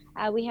shade.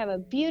 We have a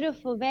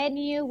beautiful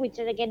venue, which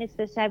is, again, it's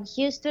the Sam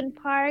Houston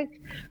Park.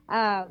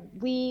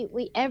 We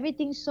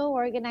everything's so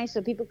organized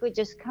so people could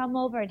just come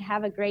over and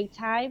have a great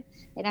time.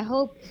 And I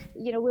hope,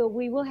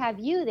 we will have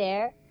you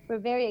there. We're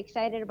very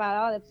excited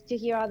about to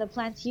hear all the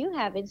plans you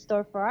have in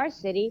store for our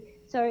city.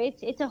 So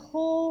it's a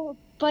whole,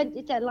 but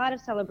it's a lot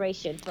of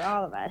celebration for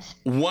all of us.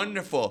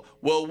 Wonderful.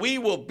 Well, we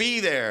will be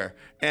there,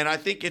 and I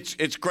think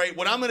it's great.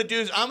 What I'm going to do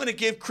is I'm going to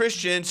give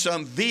Christian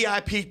some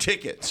VIP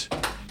tickets.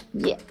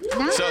 Yeah,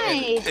 nice. So,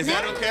 is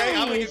that okay?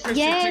 I'm going to give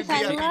Christian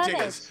 2 VIP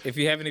tickets. If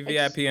you have any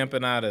VIP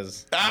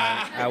empanadas,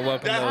 I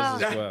welcome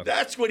those as well.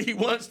 That's what he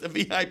wants, the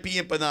VIP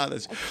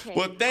empanadas. Okay.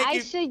 Well, thank you.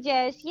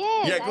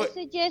 I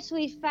suggest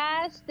we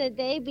fast the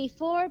day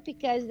before,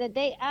 because the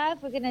day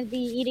of, we're going to be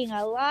eating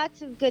a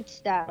lot of good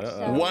stuff.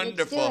 So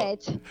wonderful.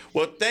 Let's do it.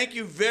 Well, thank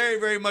you very,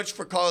 very much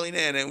for calling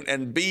in.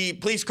 And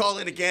please call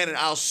in again, and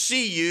I'll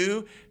see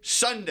you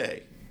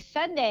Sunday.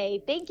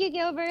 Thank you,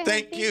 Gilbert.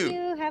 Thank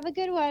you. Have a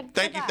good one.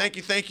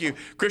 Thank you.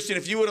 Christian,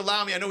 if you would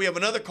allow me, I know we have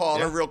another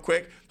caller real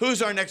quick.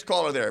 Who's our next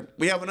caller there?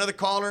 We have another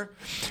caller.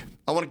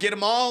 I want to get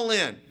them all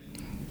in.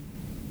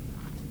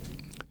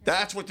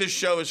 That's what this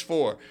show is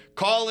for.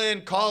 Call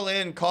in.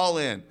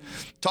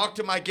 Talk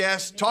to my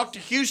guests. Talk to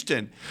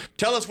Houston.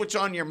 Tell us what's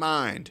on your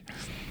mind.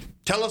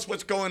 Tell us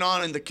what's going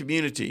on in the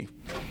community.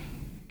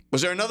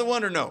 Was there another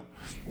one or no?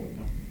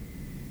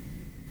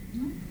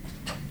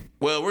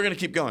 Well, we're going to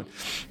keep going.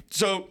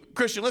 So,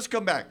 Christian, let's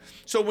come back.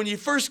 So when you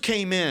first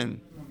came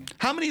in,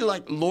 how many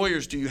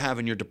lawyers do you have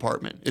in your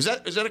department? Is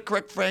that a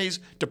correct phrase?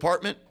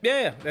 Department?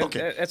 Yeah.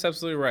 Okay. That's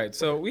absolutely right.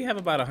 So we have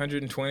about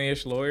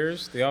 120-ish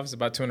lawyers. The office is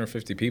about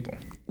 250 people.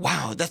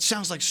 Wow, that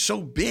sounds like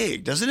so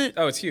big, doesn't it?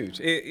 Oh, it's huge.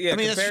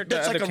 Compared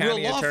to other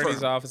county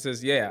attorneys'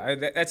 offices,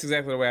 that's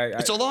exactly the way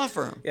it's a law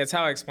firm. Yeah, it's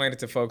how I explained it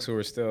to folks who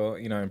are still,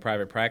 in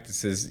private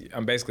practices.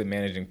 I'm basically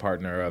managing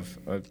partner of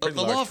a pretty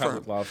large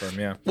public law firm.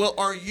 Yeah. Well,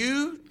 are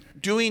you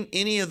doing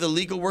any of the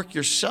legal work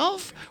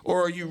yourself,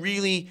 or are you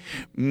really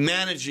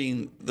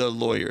managing the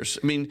lawyers?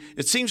 I mean,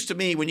 it seems to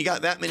me when you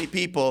got that many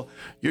people,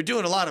 you're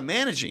doing a lot of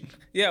managing.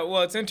 Yeah,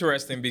 well, it's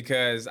interesting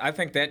because I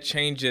think that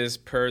changes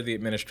per the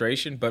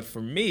administration. But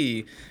for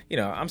me,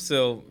 I'm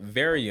still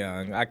very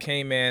young. I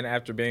came in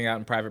after being out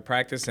in private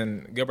practice,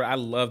 and Gilbert, I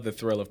love the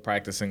thrill of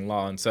practicing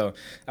law. And so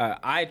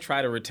I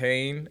try to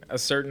retain a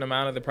certain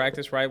amount of the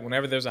practice, right?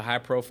 Whenever there's a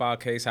high-profile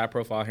case,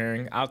 high-profile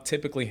hearing, I'll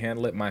typically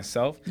handle it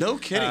myself. No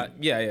kidding.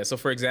 Yeah. So,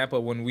 for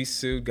example, when we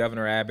sued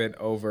Governor Abbott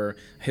over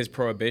his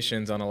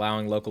prohibitions on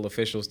allowing local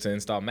officials to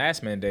install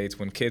mask mandates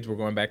when kids were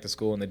going back to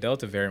school and the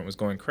Delta variant was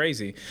going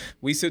crazy,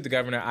 we sued the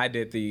governor. I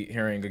did the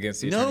hearing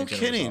against the Attorney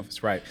General's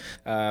office. Right.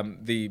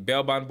 The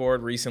bail bond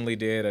board recently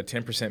did a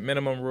 10%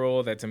 minimum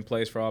rule that's in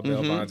place for all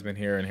bail bondsmen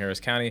here in Harris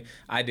County.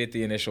 I did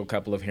the initial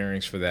couple of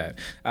hearings for that.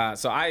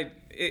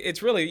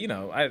 It's really,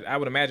 I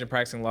would imagine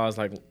practicing law is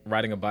like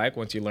riding a bike.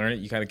 Once you learn it,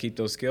 you kind of keep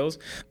those skills.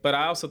 But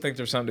I also think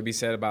there's something to be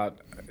said about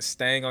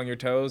staying on your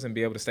toes and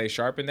be able to stay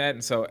sharp in that.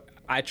 And so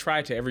I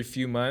try to, every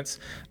few months,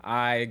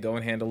 I go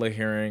and handle a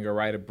hearing or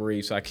write a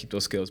brief, so I keep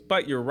those skills.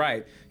 But you're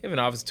right. You have an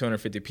office of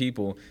 250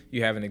 people.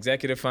 You have an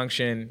executive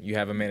function. You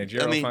have a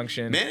managerial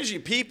function.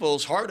 Managing people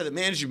is harder than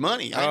managing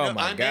money. I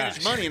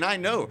manage money, and I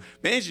know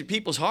managing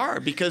people is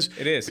hard because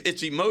it is.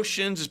 It's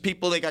emotions. It's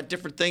people. They got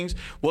different things.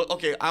 Well,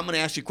 okay, I'm going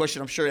to ask you a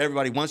question. I'm sure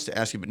everybody wants to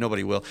ask you, but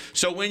nobody will.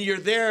 So when you're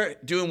there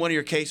doing one of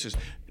your cases,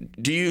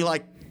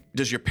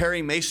 does your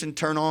Perry Mason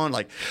turn on,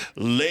 like,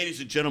 ladies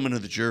and gentlemen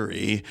of the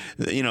jury?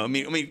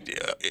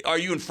 Are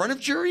you in front of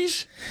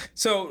juries?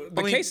 So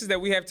the cases that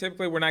we have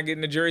typically, we're not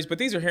getting to juries, but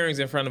these are hearings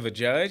in front of a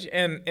judge,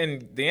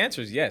 and the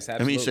answer is yes,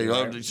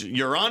 absolutely.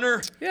 Your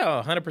Honor?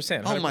 Yeah,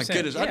 100%. Oh my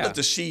goodness, I'd love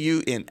to see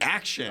you in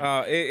action.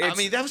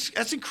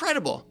 That's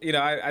incredible.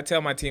 I tell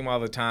my team all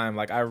the time,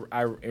 like, I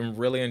am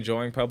really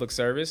enjoying public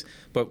service,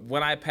 but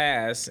when I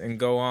pass and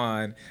go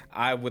on,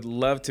 I would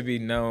love to be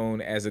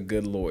known as a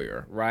good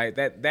lawyer, right?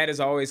 That has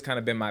always kind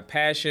of been my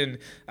passion.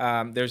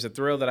 There's a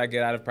thrill that I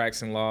get out of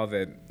practicing law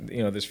that,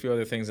 there's few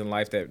other things in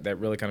life that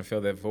really kind of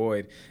fill that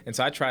void. And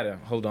so I try to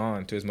hold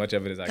on to as much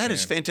of it as I can. That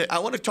is fantastic. I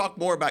want to talk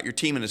more about your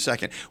team in a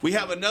second. We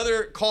have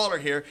another caller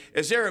here.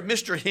 Is there a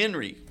Mr.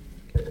 Henry?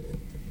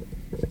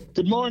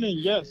 Good morning.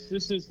 Yes,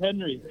 this is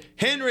Henry.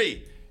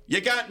 Henry, You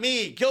got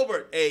me,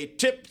 Gilbert, a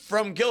tip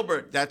from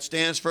Gilbert. That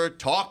stands for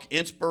Talk,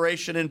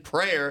 Inspiration, and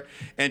Prayer.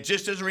 And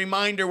just as a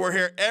reminder, we're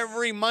here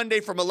every Monday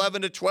from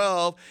 11 to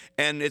 12,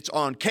 and it's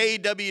on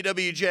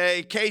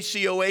KWWJ,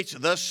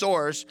 KCOH, The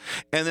Source,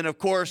 and then, of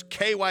course,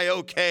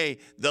 KYOK,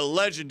 the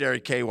legendary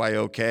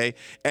KYOK.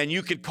 And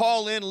you could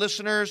call in,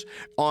 listeners,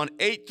 on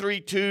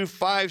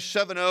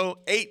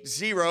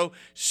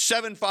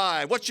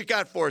 832-570-8075. What you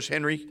got for us,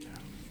 Henry?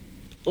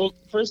 Well,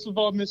 first of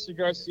all, Mr.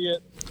 Garcia,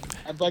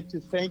 I'd like to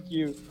thank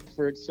you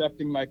for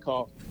accepting my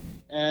call.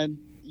 And,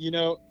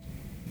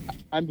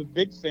 I'm a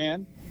big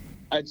fan.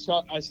 I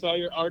saw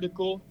your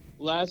article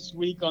last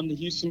week on the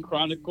Houston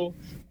Chronicle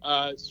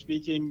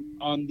speaking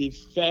on the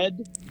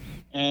Fed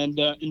and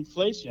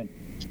inflation.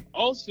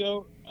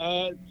 Also,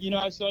 I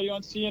saw you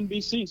on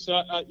CNBC. So,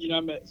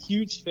 I'm a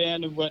huge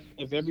fan of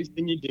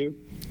everything you do.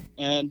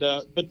 And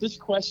but this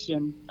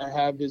question I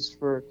have is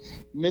for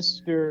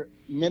Mr.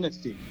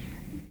 Menefee.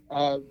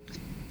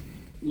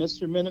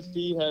 Mr.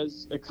 Menefee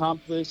has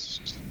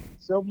accomplished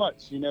so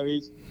much.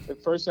 He's the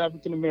first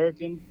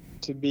African-American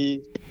to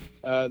be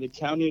the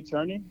county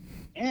attorney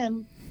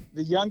and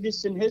the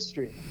youngest in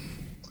history.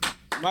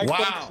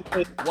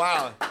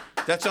 Wow.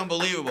 That's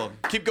unbelievable.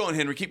 Keep going,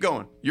 Henry. Keep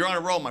going. You're on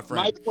a roll, my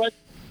friend.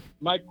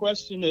 My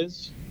question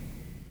is,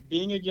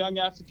 being a young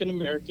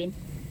African-American,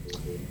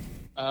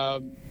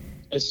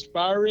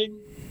 aspiring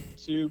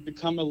to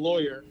become a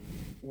lawyer,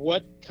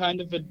 what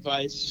kind of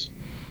advice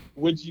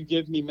would you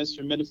give me,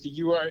 Mr. Menefee?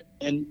 You are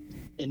an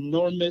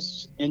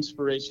enormous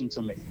inspiration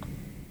to me.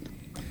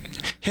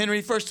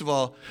 Henry, first of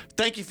all,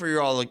 thank you for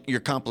all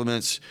your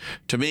compliments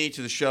to me,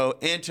 to the show,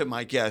 and to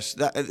my guests.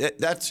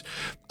 That's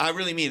I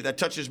really mean it. That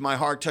touches my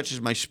heart, touches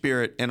my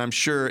spirit, and I'm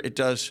sure it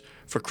does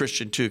for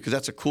Christian too, because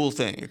that's a cool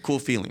thing, a cool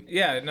feeling.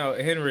 Yeah, no,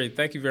 Henry,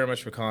 thank you very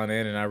much for calling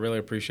in, and I really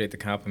appreciate the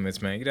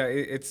compliments, man.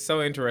 It's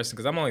so interesting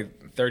because I'm only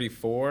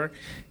 34,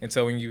 and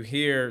so when you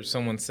hear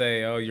someone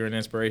say, "Oh, you're an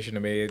inspiration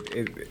to me,"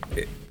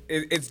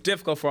 it's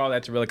difficult for all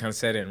that to really kind of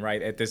set in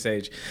right at this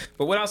age.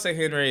 But what I'll say,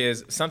 Henry,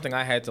 is something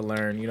I had to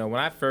learn. When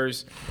I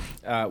first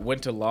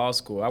went to law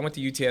school, I went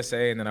to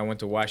UTSA and then I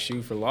went to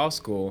WashU for law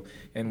school.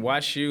 And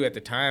WashU at the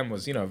time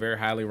was, very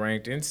highly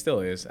ranked, and still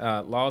is,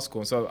 law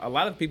school. And so a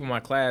lot of people in my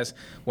class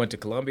went to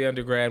Columbia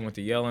undergrad, went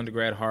to Yale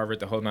undergrad, Harvard,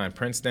 the whole nine,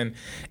 Princeton.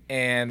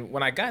 And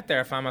when I got there,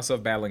 I found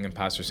myself battling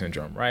imposter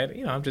syndrome, right?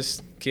 I'm just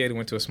a kid who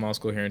went to a small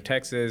school here in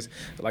Texas.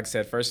 Like I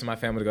said, first in my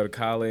family to go to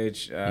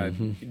college.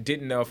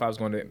 Didn't know if I was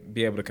going to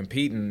be able to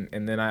compete.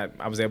 And then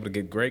I was able to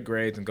get great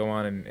grades and go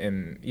on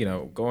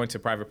and go into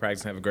private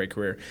practice and have a great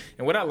career.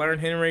 And what I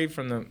learned, Henry,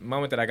 from the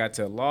moment that I got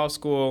to law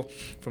school,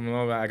 from the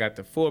moment I got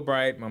to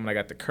Fulbright, the moment I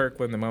got to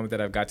Kirkland, the moment that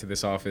I've got to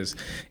this office,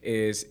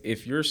 is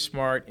if you're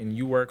smart and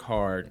you work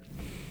hard,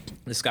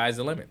 the sky's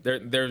the limit.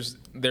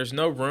 There's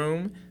no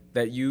room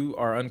that you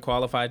are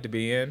unqualified to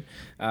be in.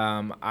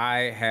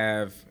 I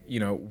have,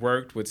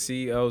 worked with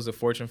CEOs of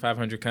Fortune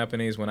 500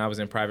 companies when I was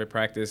in private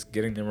practice,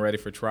 getting them ready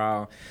for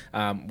trial.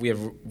 We have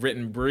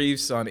written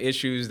briefs on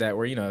issues that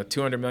were,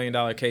 $200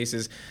 million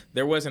cases.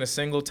 There wasn't a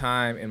single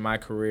time in my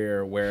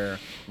career where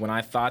when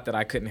I thought that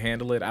I couldn't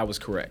handle it, I was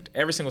correct.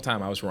 Every single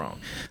time I was wrong.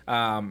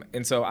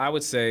 And so I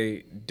would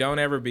say, don't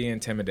ever be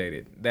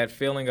intimidated. That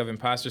feeling of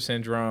imposter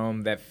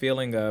syndrome, that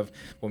feeling of,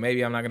 well,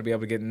 maybe I'm not going to be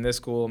able to get in this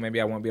school, maybe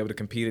I won't be able to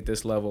compete at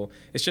this level.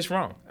 It's just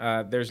wrong.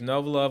 There's no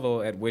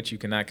level at which you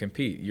cannot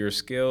compete. You're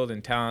skilled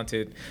and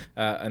talented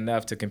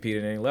enough to compete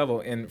at any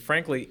level. And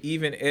frankly,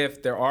 even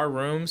if there are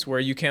rooms where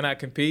you cannot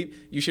compete,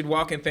 you should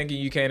walk in thinking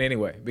you can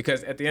anyway.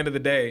 Because at the end of the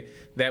day,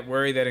 that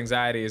worry, that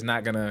anxiety is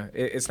not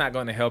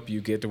gonna help you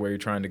get to where you're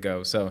trying to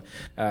go. So,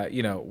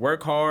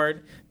 work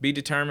hard, be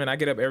determined. I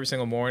get up every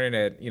single morning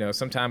at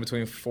sometime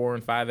between 4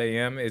 and 5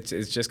 a.m. It's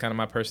just kind of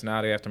my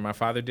personality after my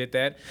father did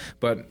that.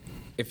 But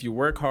if you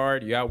work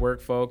hard, you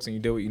outwork folks, and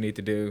you do what you need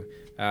to do,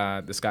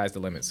 the sky's the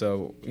limit.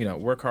 So,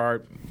 work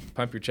hard,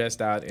 pump your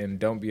chest out, and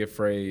don't be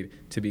afraid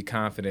to be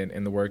confident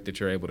in the work that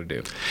you're able to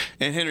do.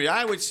 And Henry,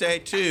 I would say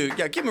too,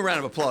 give him a round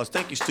of applause.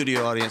 Thank you,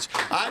 studio audience.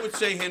 I would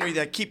say, Henry,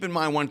 that keep in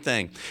mind one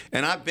thing,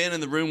 and I've been in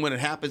the room when it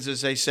happens,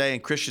 as they say,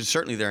 and Christian's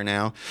certainly there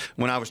now,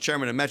 when I was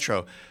chairman of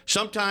Metro.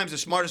 Sometimes the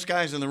smartest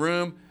guys in the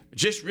room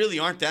just really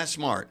aren't that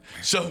smart.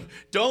 So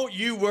don't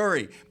you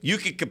worry. You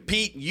can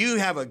compete. You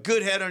have a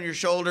good head on your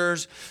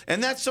shoulders.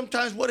 And that's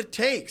sometimes what it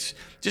takes.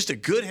 Just a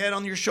good head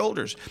on your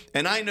shoulders.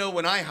 And I know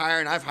when I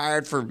hire, and I've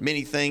hired for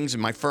many things in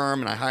my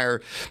firm, and I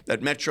hire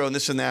at Metro and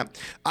this and that,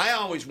 I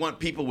always want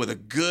people with a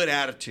good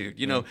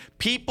attitude.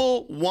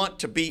 People want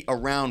to be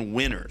around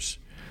winners.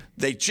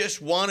 They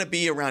just want to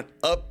be around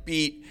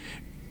upbeat,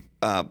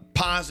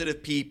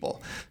 positive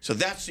people. So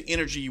that's the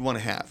energy you want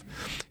to have.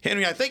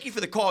 Henry, I thank you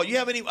for the call. You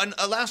have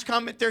a last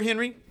comment there,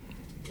 Henry?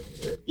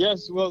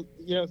 Yes, well,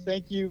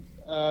 thank you,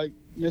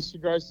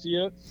 Mr.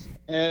 Garcia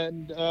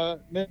and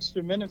Mr.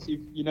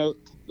 Menefee.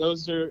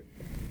 Those are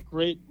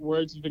great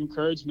words of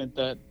encouragement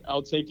that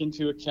I'll take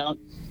into account,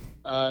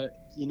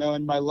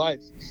 in my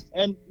life.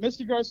 And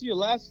Mr. Garcia,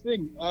 last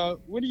thing,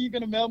 when are you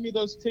going to mail me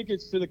those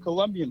tickets to the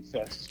Columbian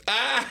Fest?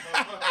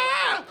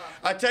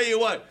 I tell you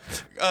what,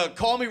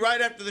 call me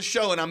right after the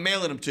show, and I'm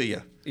mailing them to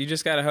you. You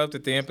just gotta hope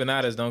that the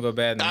empanadas don't go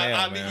bad in the mail.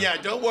 I mean, man.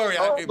 yeah, don't worry.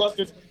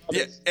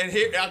 Yeah, and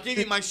here, I'll give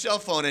you my cell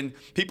phone. And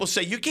people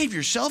say, you gave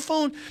your cell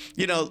phone?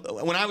 You know,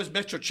 when I was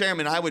Metro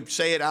Chairman, I would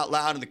say it out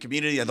loud in the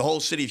community. The whole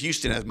city of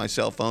Houston has my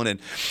cell phone.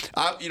 And,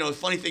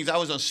 funny things, I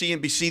was on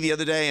CNBC the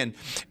other day,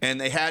 and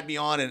they had me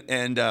on,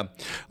 and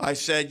I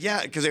said,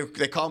 yeah, because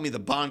they called me the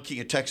Bond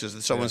King of Texas.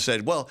 And someone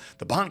said, well,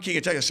 the Bond King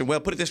of Texas. I said,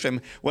 well, put it this way.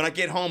 When I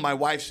get home, my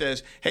wife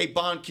says, hey,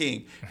 Bond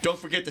King, don't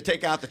forget to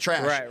take out the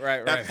trash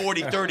right. at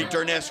 4030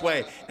 Durness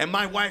Way. And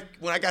my wife,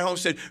 when I got home,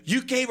 said,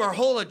 you gave our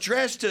whole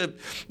address to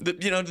the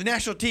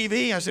national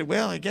TV. I said,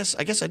 well, I guess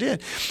I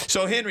did.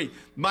 So, Henry,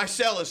 my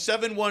cell is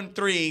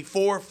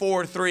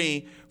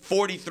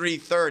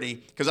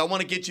 713-443-4330 because I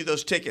want to get you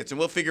those tickets, and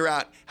we'll figure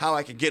out how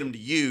I can get them to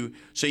you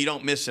so you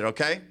don't miss it,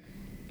 okay?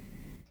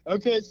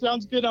 Okay,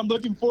 sounds good. I'm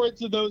looking forward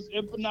to those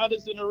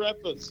empanadas and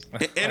arepas.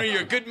 Henry,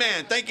 you're a good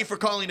man. Thank you for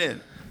calling in.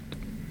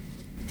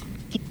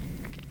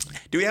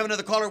 Do we have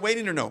another caller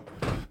waiting or no?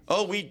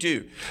 Oh, we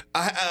do.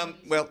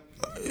 Go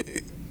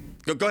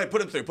ahead,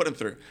 put him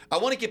through. I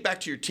want to get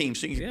back to your team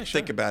so you can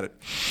think about it.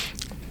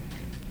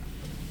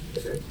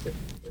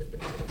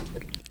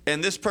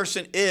 And this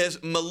person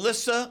is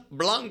Melissa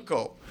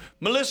Blanco.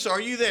 Melissa, are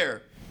you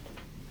there?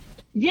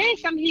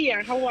 Yes, I'm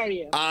here. How are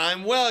you?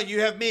 I'm well. You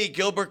have me,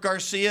 Gilbert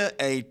Garcia,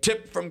 a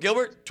tip from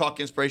Gilbert,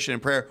 Talk Inspiration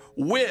and Prayer,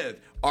 with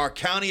our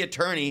county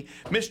attorney,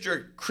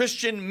 Mr.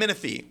 Christian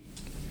Menefee.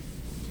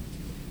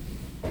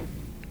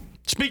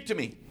 Speak to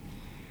me.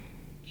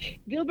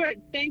 Gilbert,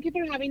 thank you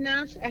for having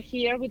us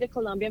here with the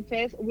Colombian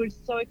Fest. We're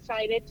so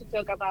excited to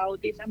talk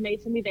about this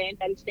amazing event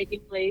that is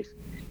taking place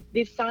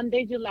this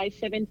Sunday, July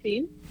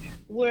 17th,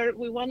 where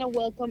we want to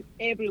welcome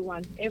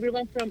everyone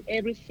from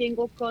every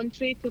single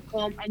country to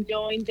come and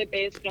join the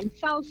best from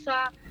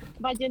salsa,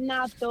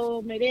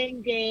 vallenato,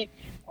 merengue,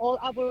 all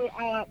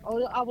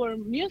our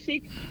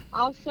music,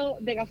 also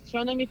the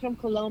gastronomy from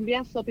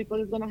Colombia, so people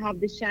are going to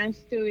have the chance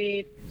to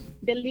eat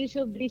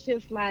delicious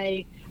dishes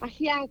like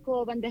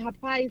ajiaco, bandeja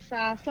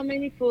paisa, so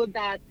many food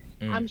that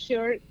I'm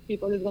sure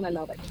people is going to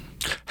love it.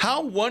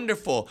 How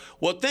wonderful.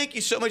 Well, thank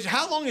you so much.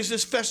 How long has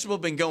this festival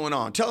been going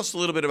on? Tell us a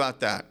little bit about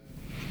that.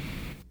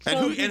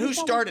 And who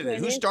started it?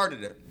 Who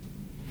started it?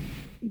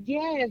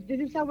 Yes, this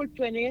is our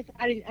 20th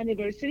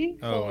anniversary,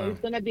 so wow. It's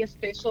going to be a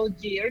special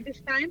year this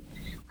time.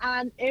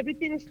 And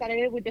everything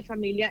started with the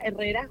Familia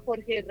Herrera.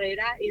 Jorge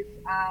Herrera is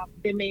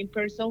the main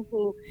person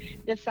who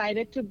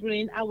decided to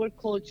bring our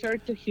culture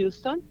to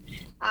Houston.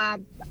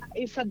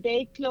 It's a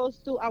day close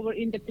to our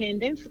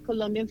independence.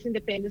 Colombians'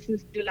 independence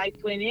is July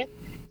 20th.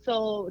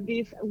 So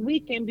this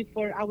weekend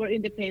before our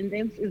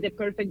independence is the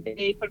perfect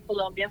day for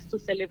Colombians to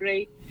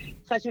celebrate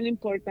such an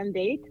important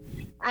date.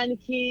 And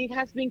he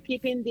has been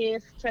keeping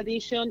this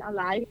tradition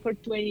alive for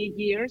 20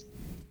 years.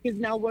 He's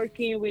now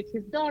working with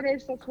his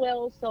daughters as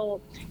well.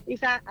 So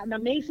it's an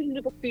amazing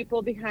group of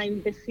people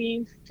behind the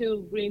scenes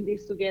to bring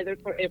this together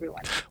for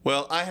everyone.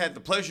 Well, I had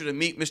the pleasure to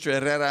meet Mr.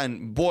 Herrera,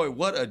 and boy,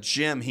 what a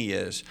gem he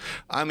is.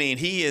 I mean,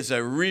 he is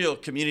a real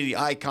community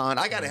icon.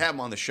 I got to have him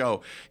on the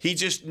show. He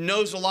just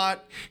knows a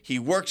lot. He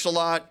works a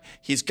lot.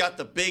 He's got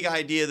the big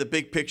idea, the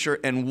big picture,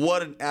 and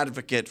what an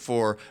advocate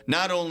for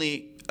not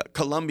only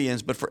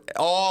Colombians, but for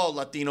all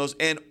Latinos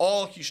and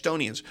all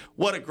Houstonians.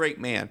 What a great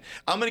man.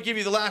 I'm going to give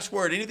you the last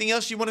word. Anything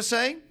else you want to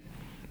say?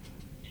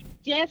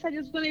 Yes, I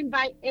just want to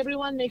invite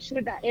everyone, make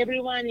sure that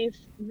everyone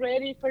is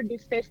ready for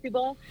this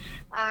festival.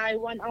 I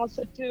want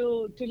also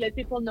to let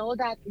people know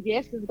that,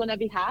 yes, it's going to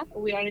be hot.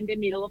 We are in the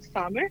middle of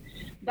summer,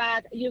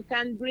 but you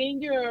can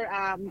bring your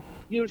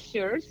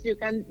shirts. There's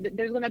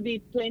going to be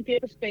plenty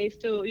of space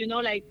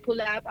to,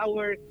 pull up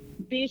our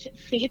beach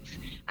seats,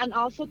 and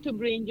also to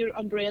bring your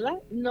umbrella.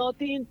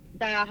 Nothing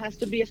that has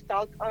to be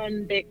stuck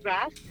on the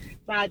grass,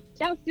 but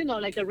just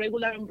like a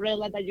regular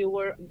umbrella that you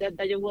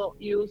will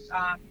use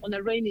on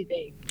a rainy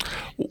day.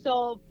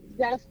 So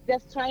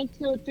just trying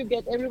to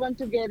get everyone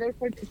together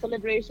for the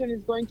celebration.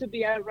 Is going to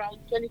be around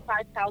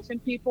 25,000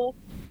 people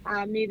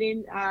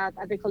meeting at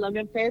the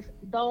Colombian Fest.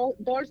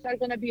 Doors are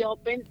going to be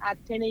open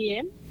at 10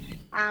 a.m.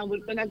 and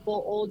we're going to go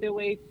all the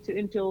way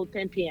until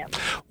 10 p.m.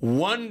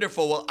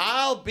 Wonderful. Well,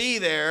 I'll be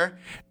there,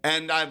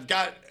 and I've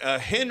got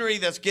Henry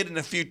that's getting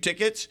a few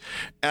tickets,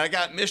 and I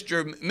got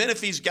Mr.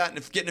 Menefee's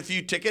getting a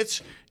few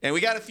tickets, and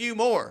we got a few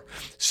more.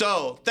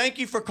 So thank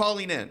you for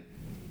calling in.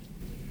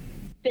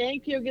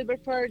 Thank you,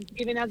 Gilbert, for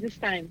giving us this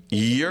time.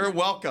 You're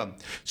welcome.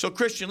 So,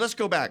 Christian, let's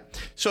go back.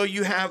 So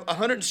you have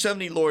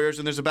 170 lawyers,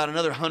 and there's about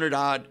another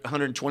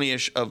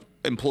 120-ish of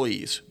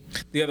employees.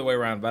 The other way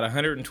around, about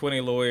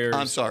 120 lawyers.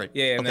 I'm sorry.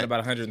 Yeah, and then about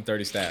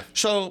 130 staff.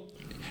 So,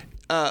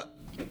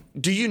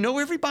 do you know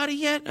everybody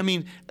yet? I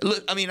mean,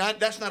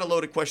 that's not a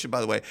loaded question,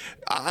 by the way.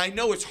 I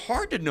know it's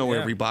hard to know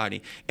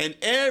everybody, and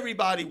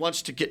everybody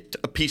wants to get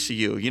a piece of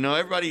you.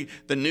 Everybody,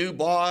 the new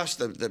boss,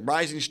 the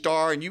rising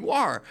star, and you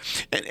are,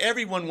 and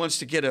everyone wants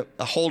to get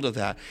a hold of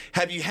that.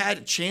 Have you had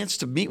a chance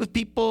to meet with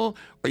people?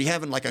 Or are you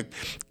having like a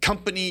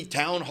company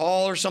town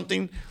hall or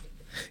something?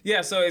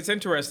 Yeah, so it's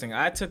interesting.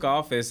 I took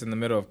office in the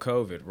middle of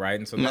COVID, right?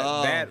 And so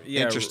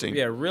interesting.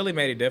 Really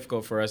made it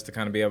difficult for us to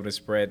kind of be able to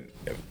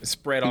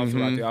spread all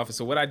throughout the office.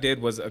 So what I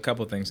did was a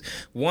couple of things.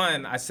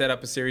 One, I set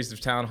up a series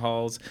of town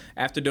halls.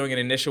 After doing an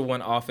initial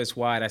one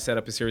office-wide, I set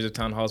up a series of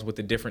town halls with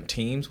the different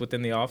teams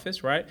within the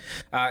office, right?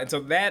 And so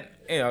that,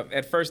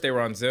 at first they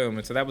were on Zoom,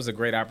 and so that was a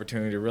great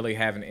opportunity to really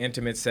have an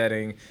intimate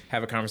setting,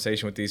 have a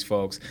conversation with these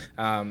folks.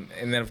 And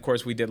then, of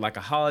course, we did like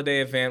a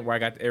holiday event where I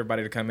got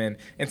everybody to come in.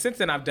 And since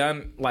then, I've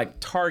done like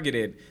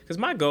targeted, because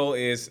my goal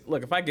is,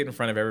 look, if I get in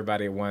front of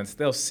everybody at once,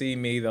 they'll see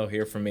me, they'll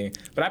hear from me.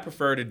 But I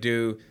prefer to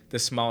do the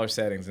smaller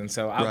settings. And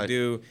so I'll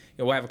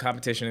we'll have a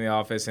competition in the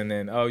office, and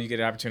then, you get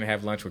an opportunity to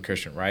have lunch with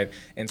Christian, right?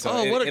 And so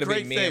it'll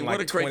be me and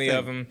like 20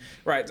 of them.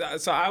 Right.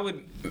 So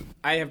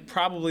I have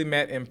probably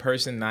met in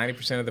person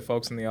 90% of the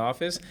folks in the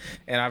office,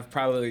 and I've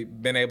probably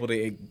been able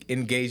to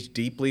engage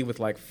deeply with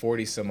like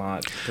 40 some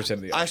odd percent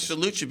of the office. I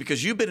salute you,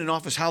 because you've been in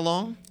office how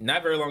long?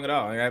 Not very long at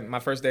all. My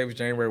first day was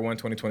January 1,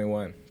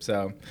 2021.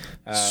 So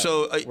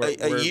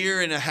a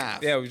year and a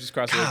half. Yeah, we just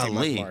crossed the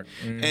 18-month mark.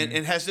 Mm-hmm.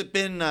 And has it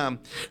been, I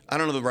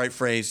don't know the right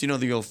phrase,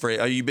 the old phrase,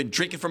 you been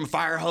drinking from a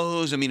fire hose?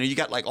 I mean, you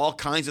got like all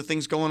kinds of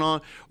things going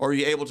on? Or are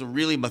you able to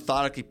really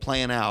methodically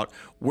plan out,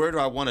 where do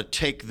I want to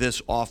take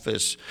this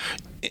office,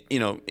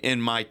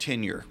 in my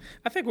tenure?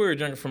 I think we were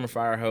drinking from a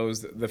fire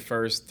hose the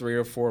first 3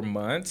 or 4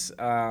 months,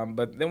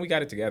 but then we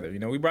got it together.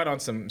 We brought on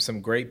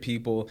some great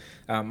people.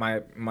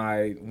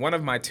 One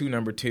of my two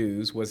number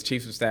twos was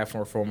chief of staff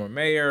for a former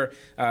mayor.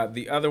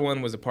 The other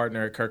one was a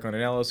partner at Kirkland &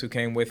 Ellis who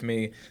came with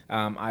me.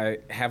 I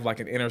have like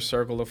an inner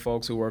circle of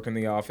folks who work in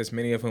the office,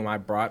 many of whom I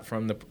brought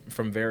from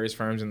various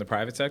firms in the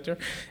private sector.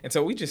 And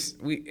so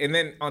and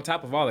then on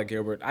top of all that,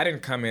 Gilbert, I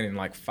didn't come in and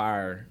like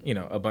fire,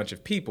 a bunch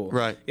of people.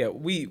 Right. Yeah,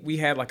 we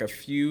had like a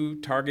few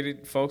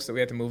targeted folks that we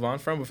had to move on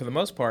from, but for the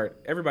most part,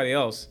 everybody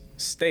else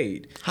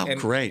stayed. How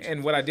great.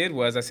 And what I did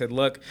was I said,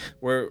 look,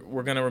 we're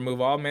going to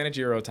remove all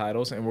managerial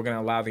titles, and we're going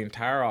to allow the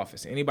entire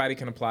office. Anybody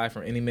can apply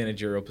for any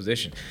managerial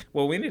position.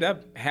 Well, we ended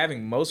up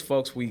having most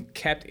folks we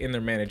kept in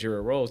their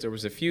managerial roles. There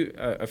was a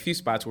few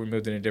spots where we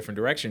moved in a different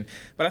direction,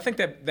 but I think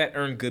that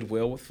earned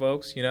goodwill with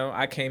folks.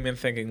 I came in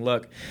thinking,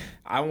 look,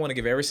 I want to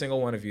give every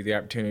single one of you the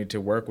opportunity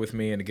to work with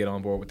me and to get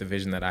on board with the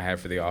vision that I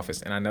have for the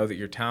office. And I know that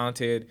you're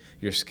talented,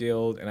 you're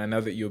skilled, and I know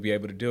that you'll be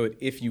able to do it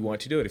if you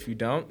want to do it. If you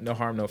don't, no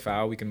harm, no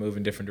foul. We can move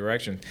in different directions.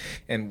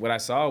 And what I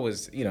saw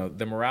was,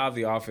 the morale of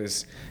the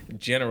office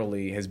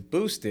generally has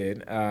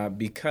boosted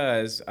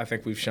because I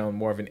think we've shown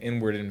more of an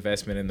inward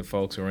investment in the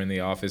folks who are in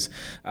the office.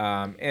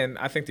 And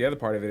I think the other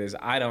part of it is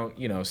I don't,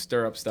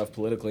 stir up stuff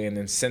politically and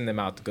then send them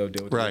out to go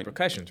deal with the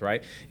repercussions,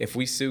 right? If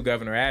we sue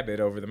Governor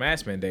Abbott over the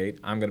mask mandate,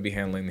 I'm going to be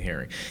handling the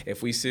hearing.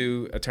 If we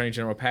sue Attorney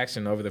General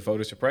Paxton over the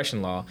voter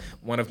suppression law,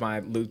 one of my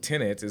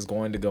lieutenants is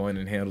going to go in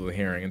and handle the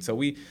hearing. And so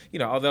we,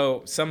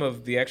 although some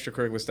of the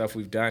extracurricular stuff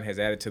we've done has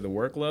added to the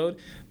workload,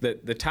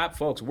 the top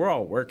folks, we're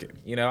all working.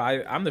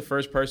 I'm the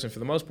first person for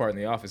the most part in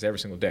the office every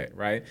single day,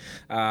 right?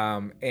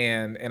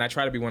 And I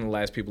try to be one of the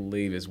last people to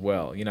leave as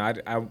well.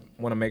 I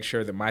want to make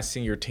sure that my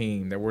senior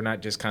team, that we're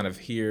not just kind of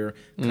here,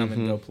 come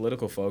and go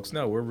political folks.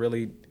 No, we're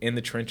really in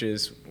the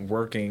trenches,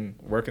 working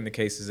the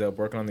cases up,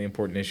 working on the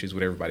important issues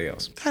with everybody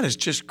else. That is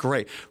just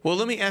great. Well,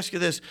 let me ask you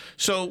this.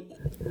 So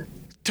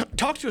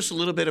talk to us a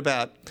little bit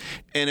about,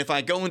 and if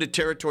I go into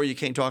territory you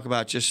can't talk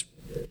about, just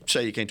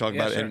say you can't talk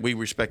about it, and we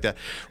respect that.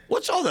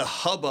 What's all the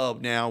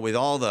hubbub now with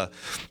all the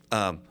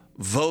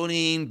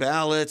voting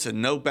ballots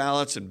and no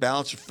ballots, and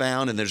ballots are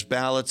found and there's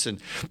ballots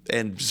and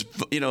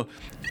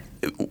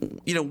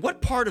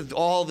what part of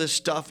all this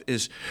stuff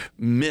is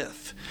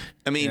myth?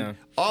 I mean,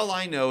 all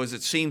I know is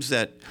it seems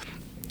that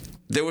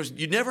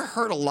you never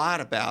heard a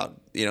lot about,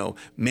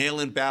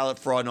 mail-in ballot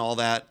fraud and all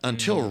that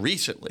until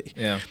recently.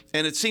 Yeah.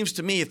 And it seems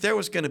to me if there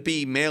was going to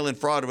be mail-in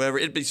fraud or whatever,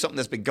 it'd be something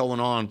that's been going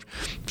on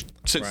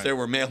since there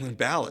were mail-in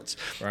ballots.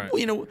 Right.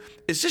 Well,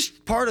 is this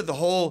part of the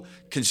whole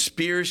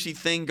conspiracy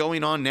thing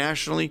going on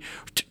nationally?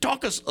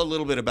 Talk us a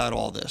little bit about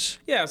all this.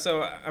 Yeah,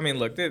 so,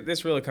 look,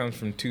 this really comes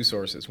from two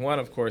sources. One,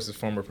 of course, is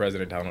former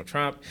President Donald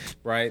Trump,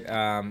 right?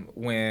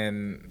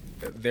 When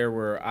there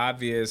were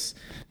obvious,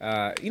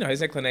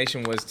 his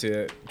inclination was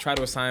to try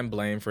to assign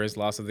blame for his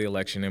loss of the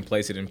election and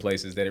place it in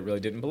places that it really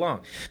didn't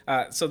belong.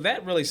 So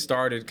that really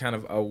started kind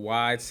of a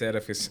wide set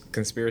of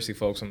conspiracy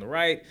folks on the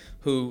right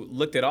who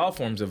looked at all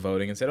forms of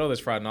voting and said, oh, there's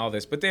fraud and all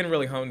this, but then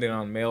really honed in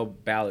on mail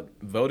ballot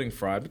voting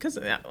fraud because,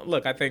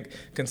 look, I think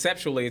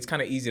conceptually it's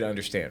kind of easy to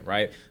understand,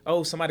 right?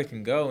 Oh, somebody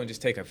can go and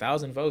just take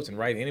 1,000 votes and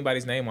write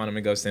anybody's name on them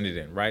and go send it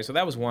in, right? So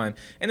that was one.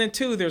 And then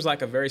two, there's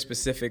like a very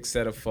specific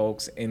set of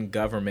folks in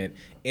government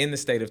in the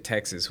state of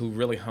Texas who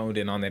really honed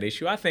in on that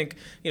issue. I think,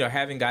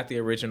 having got the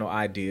original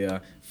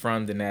idea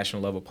from the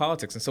national level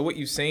politics. And so what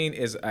you've seen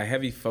is a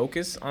heavy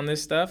focus on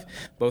this stuff,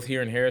 both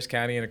here in Harris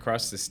County and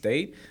across the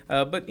state.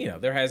 But,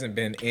 there hasn't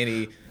been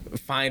any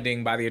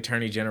finding by the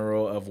Attorney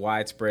General of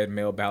widespread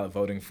mail ballot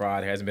voting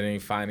fraud. There hasn't been any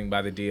finding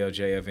by the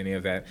DOJ of any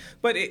of that.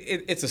 But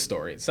it's a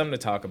story. It's something to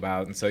talk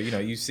about. And so,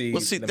 you see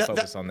them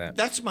focus on that.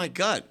 That's my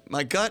gut.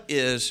 My gut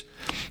is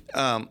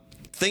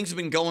things have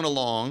been going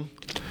along.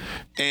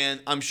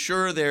 And I'm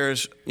sure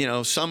there's,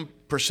 some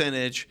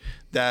percentage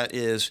that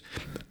is,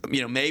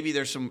 maybe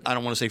there's some, I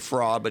don't want to say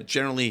fraud, but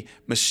generally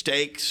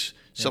mistakes.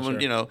 Someone,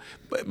 sure.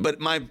 But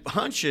my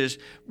hunch is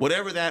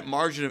whatever that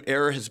margin of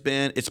error has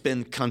been, it's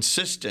been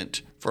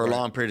consistent for a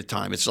long period of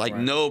time. It's like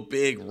no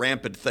big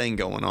rampant thing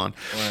going on.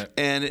 Right.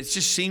 And it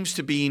just seems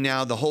to be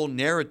now the whole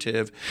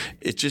narrative,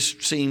 it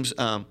just seems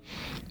out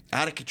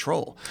of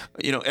control.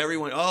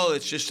 Everyone,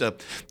 it's just a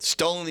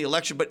stolen the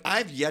election. But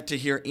I've yet to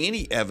hear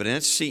any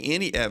evidence, see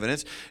any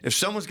evidence. If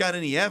someone's got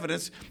any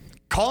evidence,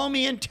 call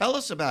me and tell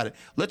us about it.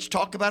 Let's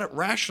talk about it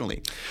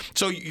rationally.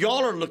 So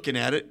y'all are looking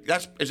at it.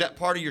 Is that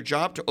part of your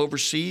job to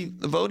oversee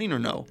the voting or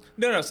no?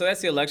 No. So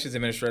that's the elections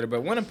administrator.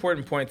 But one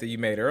important point that you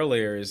made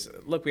earlier is,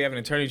 look, we have an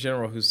attorney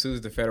general who sues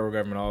the federal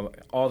government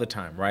all the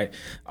time, right?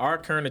 Our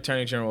current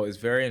attorney general is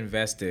very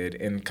invested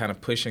in kind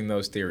of pushing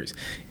those theories.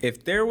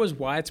 If there was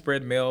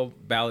widespread mail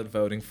ballot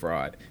voting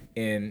fraud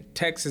in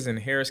Texas and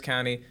Harris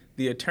County,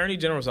 the Attorney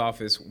General's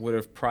office would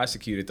have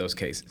prosecuted those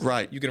cases.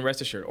 Right. You can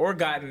rest assured. Or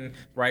gotten,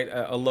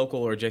 a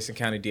local or adjacent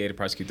county DA to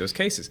prosecute those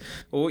cases.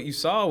 Well, what you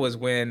saw was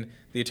when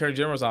the Attorney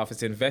General's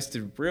office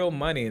invested real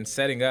money in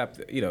setting up,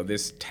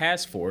 this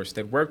task force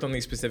that worked on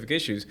these specific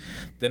issues,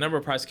 the number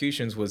of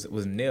prosecutions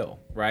was nil,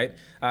 right?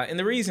 And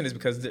the reason is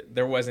because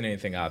there wasn't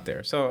anything out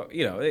there. So,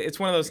 it's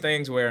one of those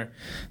things where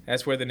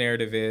that's where the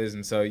narrative is,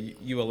 and so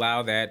you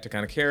allow that to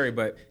kind of carry.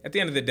 But at the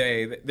end of the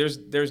day,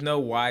 there's no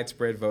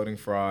widespread voting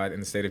fraud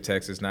in the state of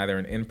Texas, neither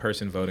in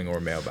in-person voting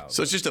or mail ballot.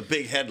 So it's just a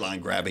big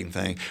headline-grabbing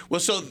thing. Well,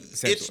 so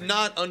it's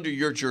not under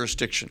your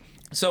jurisdiction.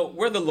 So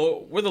we're the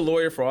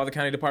lawyer for all the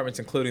county departments,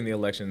 including the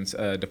elections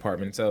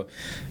department. So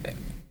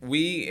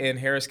we in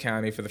Harris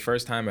County, for the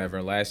first time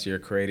ever last year,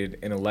 created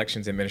an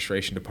elections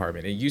administration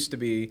department. It used to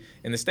be,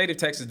 in the state of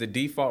Texas, the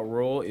default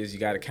rule is you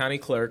got a county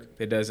clerk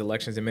that does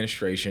elections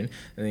administration,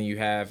 and then you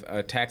have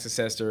a tax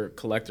assessor,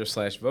 collector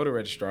 / voter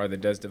registrar that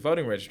does the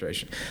voting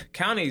registration.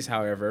 Counties,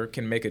 however,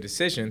 can make a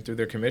decision through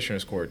their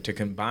commissioner's court to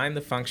combine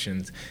the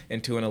functions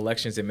into an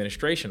elections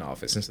administration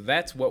office. And so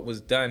that's what was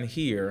done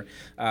here.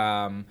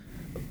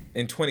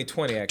 In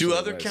 2020, actually. Do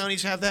other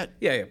counties have that?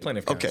 Yeah, plenty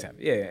of counties have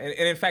it. Yeah.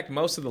 And in fact,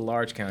 most of the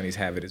large counties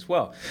have it as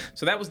well.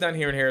 So that was done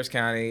here in Harris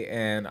County,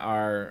 and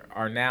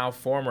our now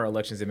former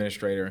elections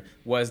administrator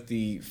was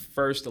the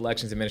first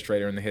elections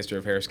administrator in the history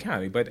of Harris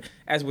County. But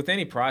as with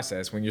any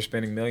process, when you're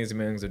spending millions and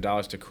millions of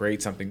dollars to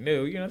create something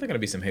new, there are going to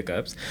be some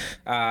hiccups.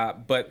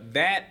 But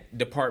that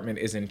department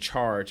is in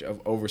charge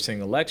of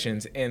overseeing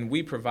elections, and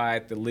we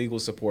provide the legal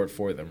support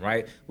for them,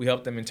 right? We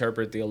help them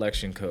interpret the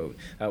election code.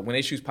 When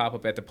issues pop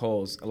up at the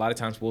polls, a lot of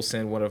times we'll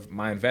send one of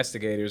my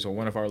investigators or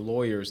one of our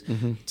lawyers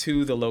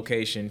to the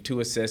location to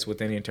assist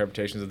with any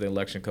interpretations of the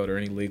election code or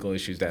any legal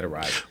issues that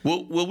arise.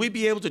 Will we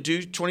be able to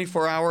do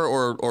 24-hour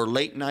or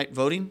late night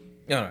voting?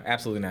 No,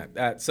 absolutely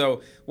not.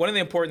 So one of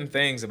the important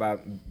things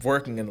about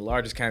working in the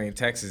largest county in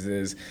Texas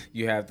is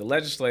you have the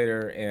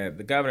legislator and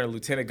the governor,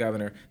 lieutenant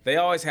governor. They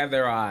always have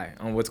their eye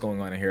on what's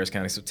going on in Harris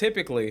County. So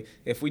typically,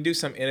 if we do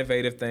some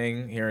innovative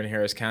thing here in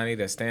Harris County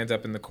that stands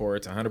up in the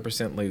courts,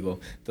 100%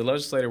 legal, the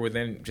legislator would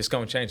then just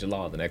go and change the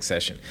law the next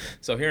session.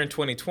 So here in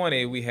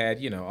 2020, we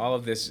had, all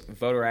of this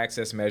voter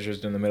access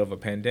measures in the middle of a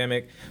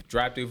pandemic,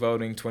 drive-through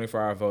voting,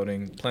 24-hour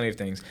voting, plenty of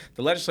things.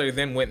 The legislator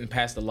then went and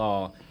passed a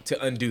law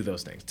to undo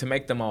those things, to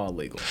make them all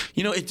legal.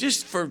 It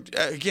just,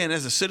 again,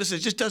 as a citizen,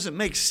 it just doesn't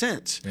make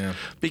sense. Yeah.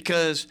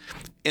 Because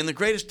in the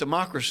greatest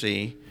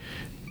democracy,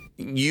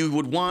 you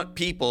would want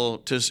people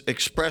to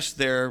express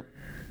their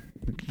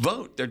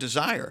vote, their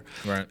desire.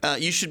 Right.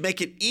 You should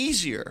make it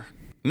easier,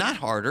 not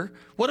harder.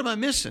 What am I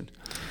missing?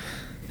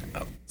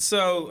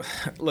 So,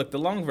 look, the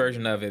long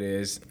version of it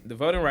is the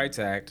Voting Rights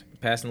Act,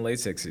 passed in the late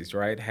 60s,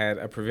 right, had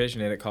a provision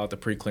in it called the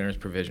pre-clearance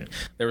provision.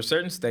 There were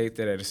certain states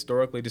that had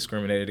historically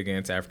discriminated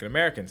against African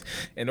Americans.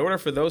 In order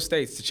for those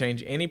states to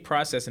change any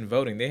process in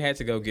voting, they had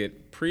to go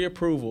get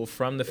pre-approval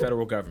from the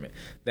federal government.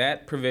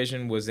 That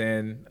provision was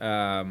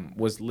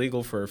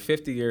legal for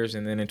 50 years,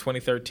 and then in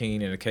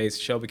 2013, in a case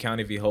Shelby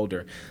County v.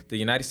 Holder, the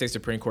United States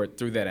Supreme Court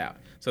threw that out.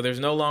 So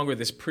there's no longer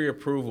this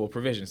pre-approval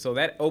provision. So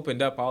that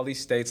opened up all these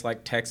states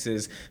like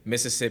Texas,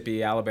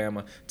 Mississippi,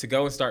 Alabama to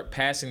go and start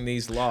passing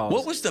these laws.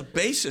 What was the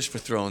basis for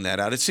throwing that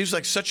out? It seems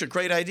like such a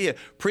great idea.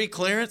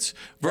 Pre-clearance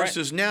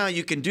versus now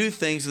you can do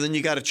things and then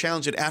you got to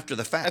challenge it after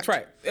the fact. That's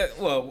right.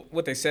 Well,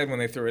 what they said when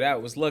they threw it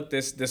out was, look,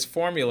 this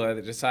formula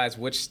that decides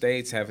which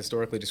states have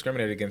historically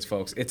discriminated against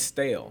folks, it's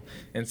stale.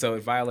 And so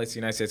it violates the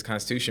United States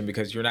Constitution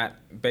because you're not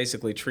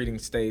basically treating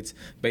states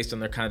based on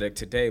their conduct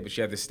today, but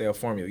you have this stale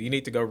formula. You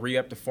need to go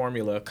re-up the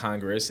formula,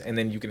 Congress, and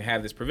then you can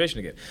have this provision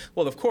again.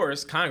 Well, of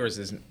course, Congress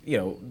is,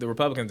 the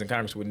Republicans in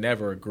Congress would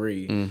never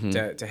agree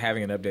to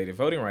having an updated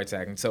Voting Rights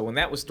Act. And so when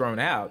that was thrown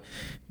out,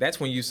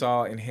 that's when you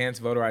saw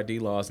enhanced voter ID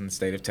laws in the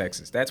state of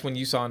Texas. That's when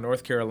you saw in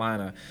North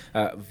Carolina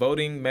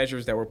voting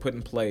measures that were put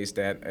in place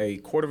that a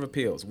court of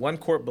appeals, one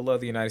court below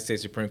the United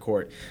States Supreme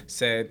Court,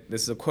 said,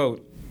 this is a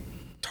quote,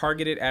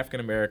 targeted African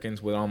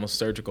Americans with almost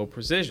surgical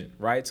precision,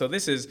 right? So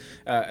this is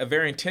a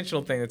very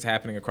intentional thing that's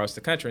happening across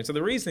the country. And so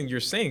the reason you're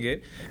seeing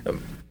it,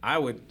 I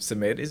would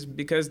submit, is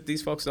because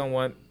these folks don't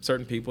want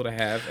certain people to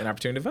have an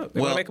opportunity to vote.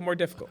 They want to make it more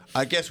difficult.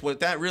 I guess what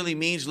that really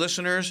means,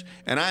 listeners,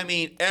 and I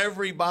mean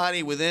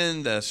everybody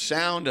within the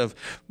sound of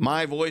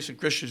my voice and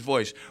Christian's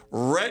voice,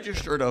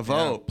 register to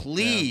vote.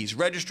 Please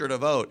register to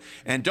vote.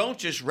 And don't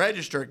just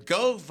register,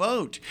 go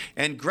vote.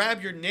 And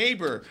grab your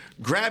neighbor,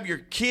 grab your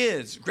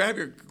kids, grab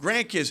your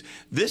grandkids.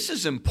 This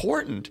is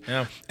important.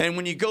 Yeah. And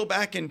when you go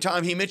back in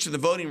time, he mentioned the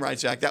Voting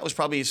Rights Act. That was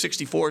probably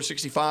 64,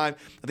 65.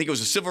 I think it was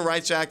the Civil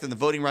Rights Act and the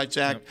Voting Rights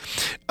Act.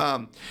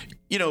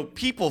 Yep.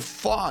 People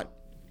fought,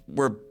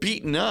 were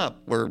beaten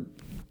up, were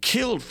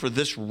killed for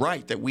this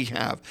right that we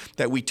have,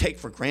 that we take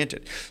for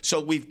granted. So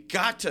we've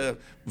got to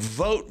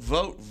vote,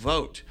 vote,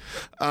 vote.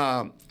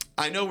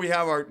 I know we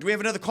have do we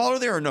have another caller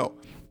there or no?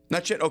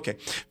 Not yet? Okay,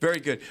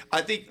 very good.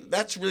 I think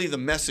that's really the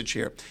message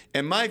here.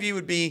 And my view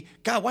would be,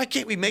 God, why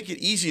can't we make it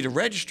easy to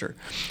register?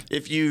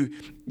 If you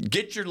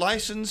get your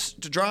license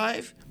to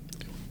drive,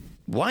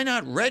 why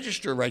not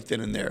register right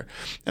then and there?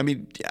 I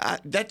mean,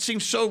 that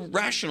seems so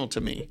rational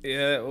to me.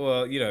 Yeah,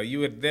 well, you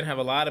would then have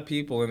a lot of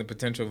people in the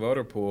potential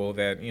voter pool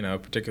that, a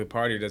particular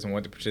party doesn't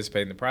want to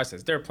participate in the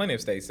process. There are plenty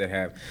of states that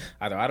have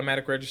either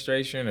automatic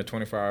registration or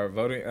 24-hour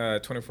voting,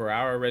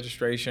 24-hour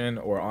registration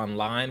or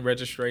online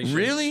registration.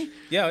 Really?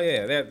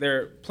 Yeah.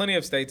 There are plenty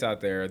of states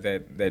out there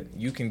that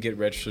you can get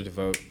registered to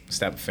vote,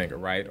 snap a finger,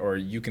 right? Or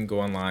you can go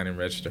online and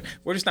register.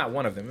 We're just not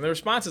one of them. And the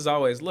response is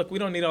always, look, we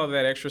don't need all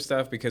that extra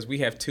stuff because we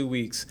have 2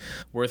 weeks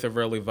worth of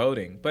early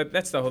voting. But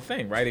that's the whole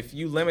thing, right? If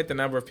you limit the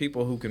number of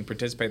people who can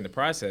participate in the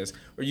process,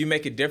 or you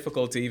make it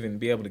difficult to even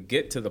be able to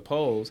get to the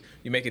polls,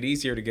 you make it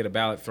easier to get a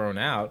ballot thrown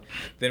out,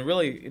 then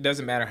really it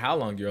doesn't matter how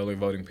long your early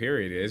voting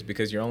period is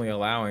because you're only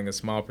allowing a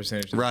small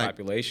percentage of the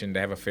population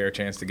to have a fair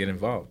chance to get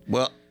involved.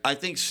 Well, I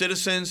think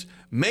citizens,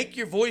 make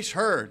your voice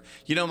heard.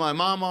 My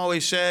mom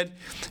always said,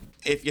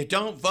 if you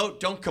don't vote,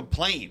 don't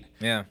complain.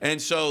 Yeah.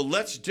 And so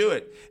let's do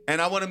it.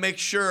 And I want to make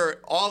sure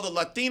all the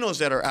Latinos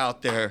that are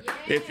out there,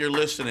 if you're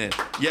listening,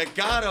 you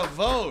got to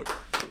vote.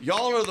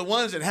 Y'all are the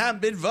ones that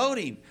haven't been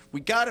voting.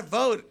 We got to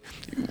vote.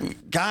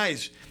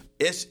 Guys,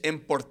 es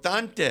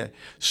importante.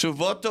 Su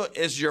voto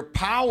is your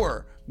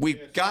power.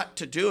 We've got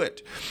to do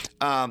it.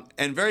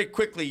 And very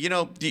quickly,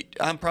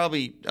 I'm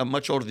probably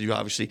much older than you,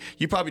 obviously.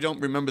 You probably don't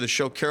remember the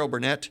show Carol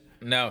Burnett.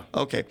 No.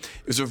 Okay.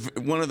 It was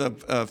one of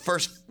the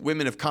first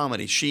women of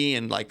comedy. She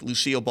and like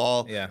Lucille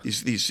Ball. Yeah.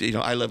 These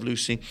I Love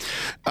Lucy.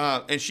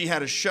 And she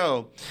had a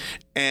show,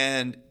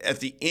 and at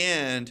the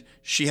end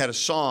she had a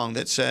song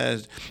that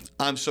says,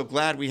 "I'm so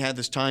glad we had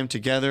this time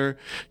together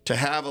to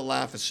have a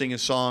laugh and sing a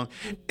song."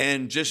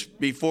 And just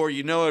before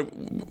you know it,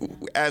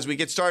 as we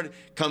get started,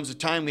 comes a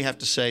time we have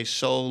to say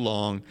so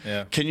long.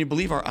 Yeah. Can you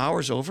believe our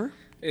hour's over?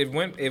 It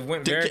went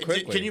very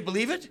quickly. Can you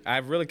believe it? I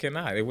really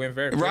cannot. It went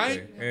very quickly.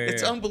 Right? Yeah,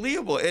 it's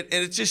unbelievable. And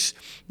it's just,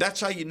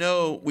 that's how you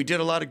know we did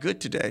a lot of good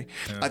today.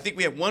 Yeah. I think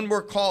we have one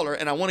more caller,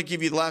 and I want to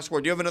give you the last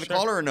word. Do you have another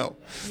caller or no?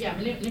 Yeah.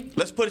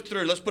 Let's put it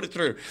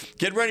through.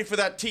 Get ready for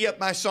that Tee Up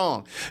My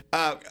Song.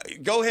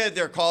 Go ahead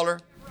there, caller.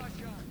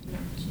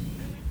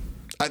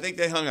 I think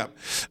they hung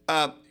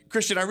up.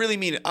 Christian, I really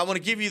mean it. I want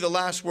to give you the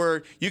last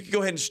word. You can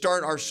go ahead and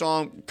start our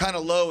song kind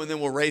of low, and then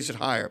we'll raise it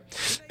higher.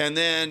 And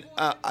then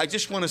I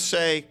just want to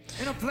say,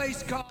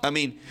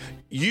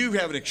 you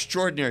have an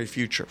extraordinary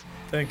future.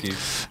 Thank you.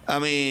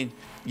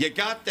 You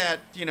got that,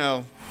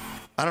 I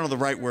don't know the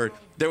right word.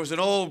 There was an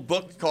old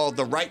book called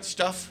The Right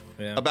Stuff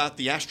about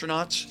the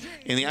astronauts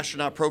in the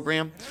astronaut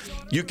program.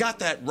 You got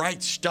that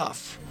right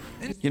stuff.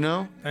 Thank you,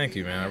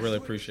 man. I really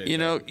appreciate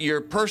it. You're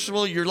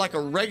personal. You're like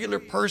a regular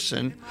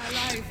person,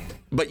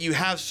 but you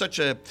have such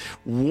a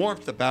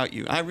warmth about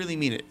you. I really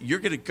mean it. You're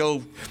going to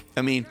go,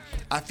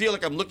 I feel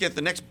like I'm looking at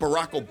the next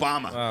Barack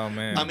Obama. Oh,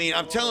 man.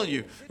 I'm telling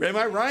you. Am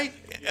I right?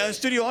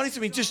 Studio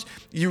audience,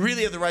 you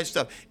really have the right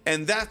stuff.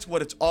 And that's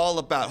what it's all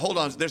about. Hold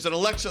on. There's an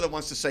Alexa that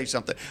wants to say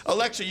something.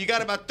 Alexa, you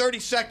got about 30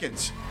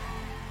 seconds.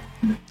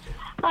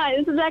 Hi,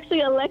 this is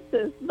actually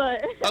Alexis,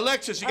 but...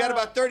 Alexis, you got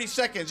about 30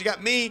 seconds. You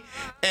got me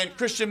and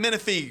Christian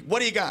Menefee. What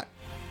do you got?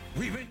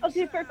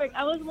 Okay, perfect.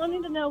 I was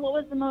wanting to know what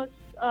was the most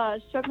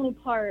struggling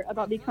part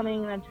about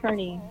becoming an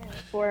attorney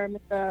for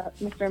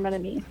Mr.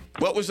 Menefee.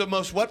 What was the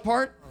most what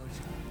part?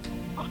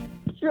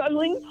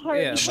 Struggling part.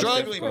 Yeah,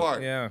 struggling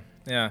part. Yeah.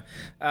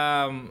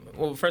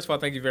 Well, first of all,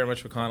 thank you very much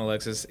for calling,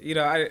 Alexis.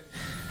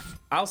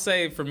 I'll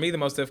say for me the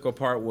most difficult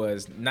part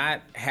was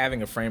not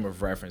having a frame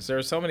of reference. There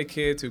are so many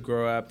kids who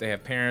grow up, they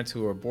have parents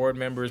who are board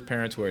members,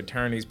 parents who are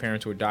attorneys,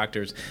 parents who are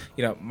doctors.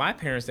 My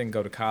parents didn't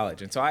go to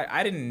college. And so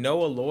I didn't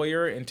know a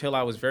lawyer until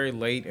I was very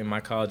late in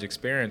my college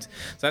experience.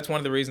 So that's one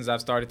of the reasons I've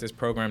started this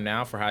program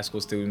now for high school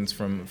students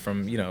from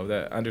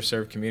the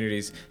underserved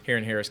communities here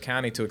in Harris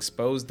County to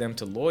expose them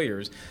to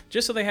lawyers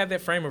just so they have that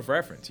frame of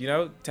reference.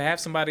 To have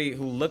somebody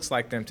who looks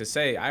like them to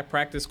say, I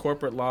practice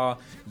corporate law,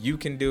 you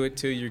can do it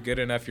too, you're good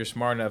enough, you're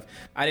smart enough.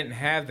 I didn't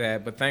have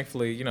that, but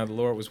thankfully, the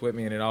Lord was with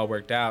me and it all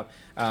worked out.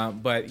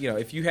 But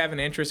if you have an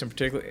interest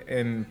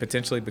in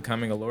potentially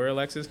becoming a lawyer,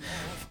 Alexis,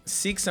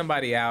 seek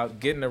somebody out,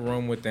 get in a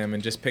room with them,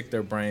 and just pick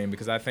their brain,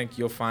 because I think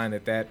you'll find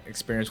that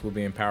experience will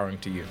be empowering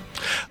to you.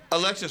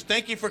 Alexis,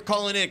 thank you for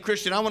calling in.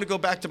 Christian, I want to go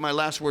back to my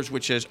last words,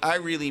 which is I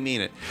really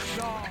mean it.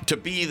 To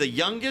be the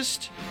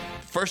youngest,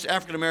 first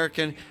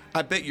African-American,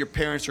 I bet your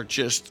parents are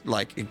just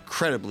like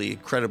incredibly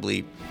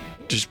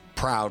just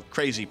proud,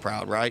 crazy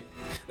proud, right?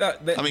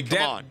 Come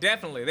on.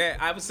 Definitely.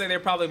 I would say they're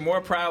probably more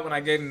proud when I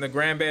gave them the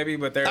grandbaby,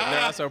 but they're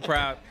also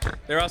proud.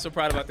 They're also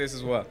proud about this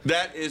as well.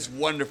 That is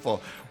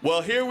wonderful.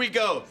 Well, here we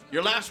go.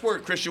 Your last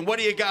word, Christian. What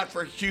do you got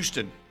for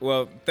Houston?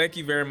 Well, thank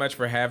you very much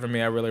for having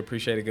me. I really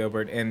appreciate it,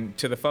 Gilbert. And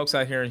to the folks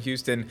out here in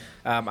Houston,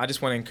 I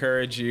just want to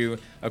encourage you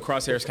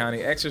across Harris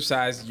County,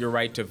 exercise your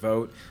right to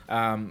vote.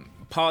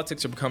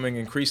 Politics are becoming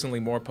increasingly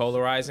more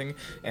polarizing,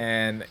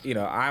 and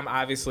I'm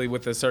obviously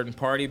with a certain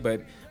party,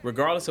 but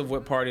regardless of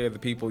what party of the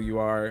people you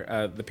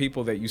are, the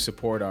people that you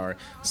support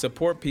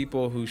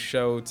people who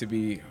show to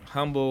be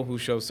humble, who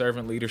show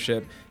servant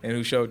leadership, and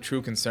who show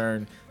true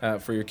concern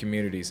for your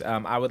communities.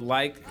 I would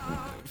like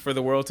for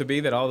the world to be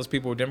that all those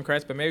people are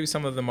Democrats, but maybe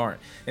some of them aren't.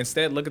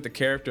 Instead, look at the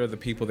character of the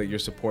people that you're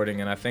supporting,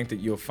 and I think that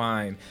you'll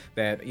find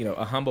that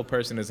a humble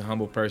person is a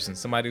humble person.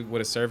 Somebody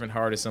with a servant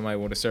heart is somebody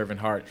with a servant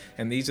heart,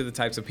 and these are the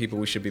types of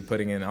people we should be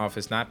putting in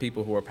office, not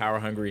people who are power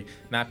hungry,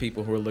 not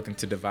people who are looking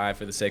to divide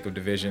for the sake of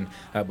division,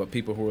 but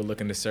people who are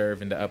looking to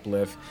serve and to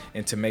uplift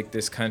and to make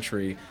this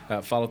country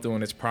follow through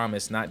on its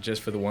promise, not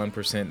just for the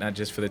 1%, not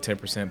just for the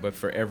 10%, but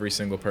for every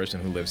single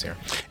person who lives here.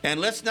 And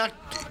let's not,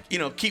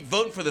 keep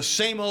voting for the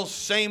same old,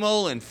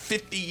 and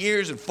 50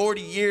 years and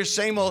 40 years,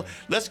 same old.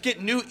 Let's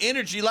get new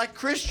energy like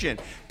Christian.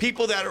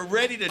 People that are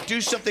ready to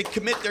do something,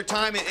 commit their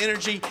time and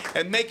energy,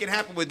 and make it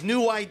happen with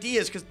new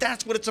ideas, because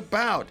that's what it's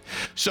about.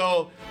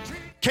 So,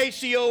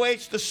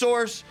 KCOH, The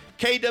Source,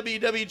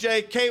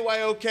 KWWJ,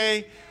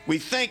 KYOK, we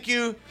thank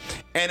you.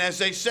 And as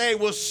they say,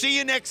 we'll see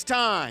you next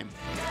time.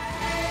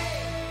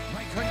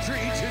 My country,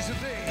 'tis a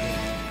thee.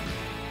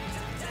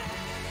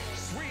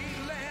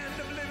 Sweet land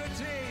of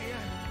liberty,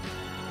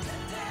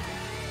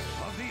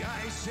 of the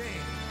icy,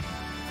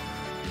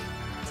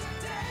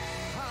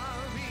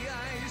 of the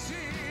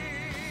icy.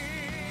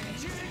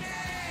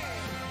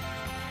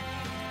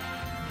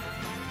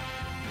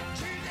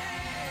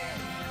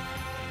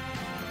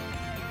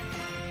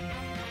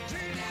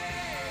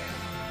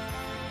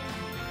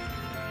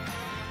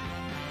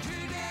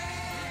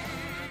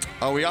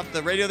 Are we off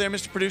the radio there,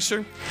 Mr.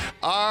 Producer?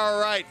 All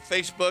right,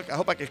 Facebook. I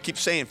hope I can keep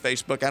saying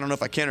Facebook. I don't know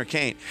if I can or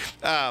can't.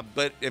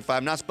 But if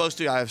I'm not supposed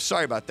to, I'm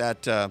sorry about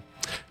that,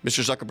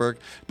 Mr. Zuckerberg.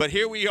 But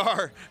here we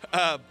are.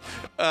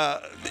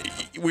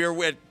 We are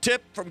with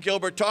Tip from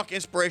Gilbert, Talk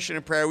Inspiration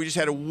and Prayer. We just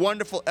had a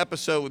wonderful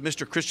episode with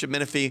Mr. Christian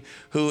Menefee,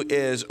 who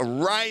is a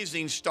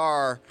rising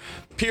star,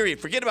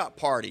 period. Forget about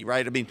party,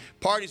 right? I mean,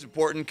 party's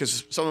important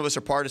because some of us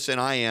are partisan.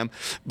 I am.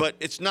 But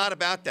it's not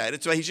about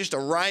that. He's just a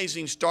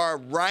rising star,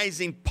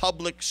 rising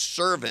public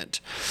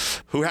servant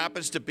who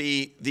happens to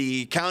be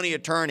the county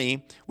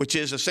attorney, which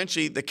is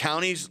essentially the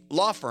county's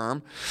law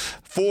firm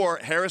for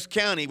Harris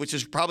County, which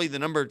is probably the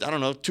number,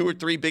 2 or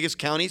 3 biggest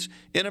counties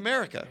in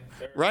America,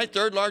 right?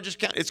 Third largest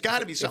county. It's got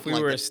to be something like that.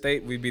 If we were a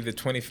state, we'd be the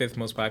 25th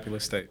most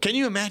populous state. Can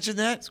you imagine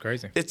that? It's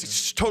crazy.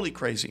 It's totally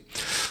crazy.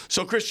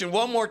 So, Christian,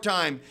 one more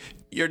time.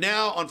 You're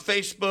now on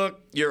Facebook.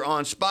 You're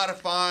on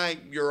Spotify.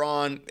 You're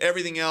on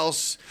everything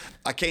else.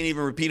 I can't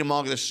even repeat them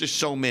all because there's just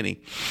so many.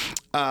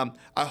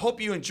 I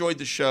hope you enjoyed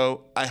the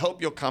show. I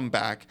hope you'll come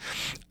back.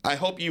 I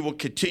hope you will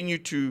continue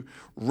to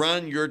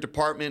run your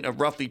department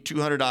of roughly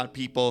 200-odd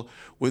people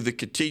with the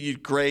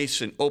continued grace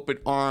and open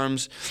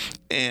arms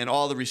and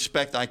all the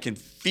respect. I can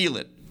feel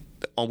it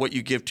on what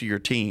you give to your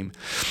team.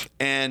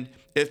 And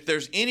if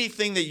there's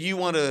anything that you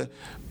want to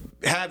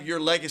have your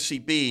legacy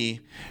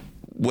be,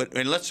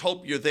 and let's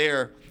hope you're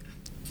there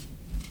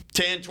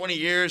 10, 20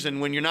 years,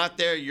 and when you're not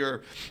there,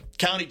 you're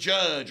county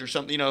judge or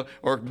something,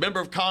 or member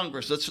of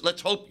Congress.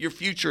 Let's hope your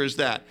future is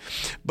that.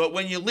 But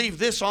when you leave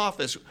this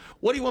office,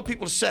 what do you want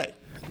people to say?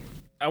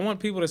 I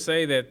want people to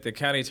say that the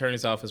county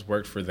attorney's office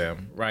worked for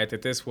them, right?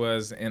 That this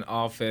was an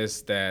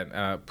office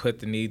that put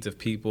the needs of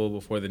people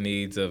before the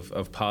needs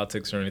of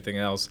politics or anything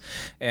else.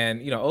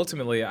 And,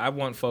 ultimately, I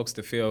want folks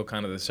to feel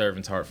kind of the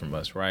servant's heart from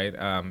us, right?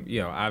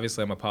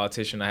 Obviously, I'm a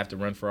politician. I have to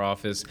run for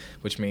office,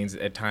 which means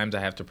at times I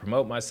have to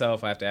promote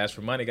myself. I have to ask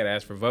for money, got to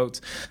ask for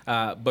votes.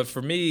 But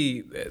for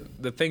me,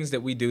 the things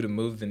that we do to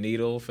move the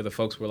needle for the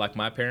folks who were like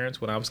my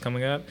parents when I was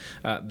coming up,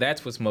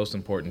 that's what's most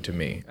important to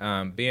me.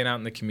 Being out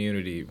in the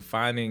community,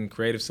 finding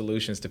creative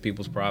solutions to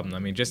people's problems. I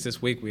mean, just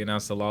this week we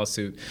announced a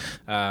lawsuit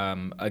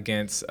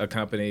against a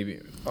company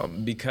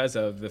because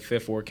of the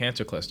Fifth Ward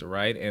cancer cluster,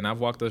 right? And I've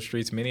walked those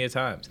streets many a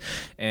times.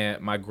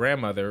 And my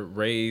grandmother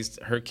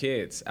raised her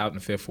kids out in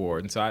Fifth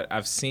Ward. And so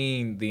I've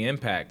seen the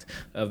impact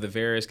of the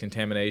various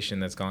contamination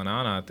that's gone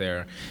on out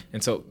there.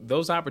 And so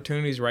those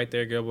opportunities right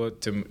there,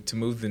 Gilbert, to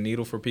move the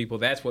needle for people,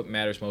 that's what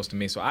matters most to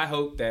me. So I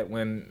hope that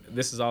when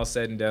this is all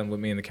said and done with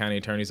me in the county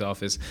attorney's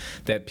office,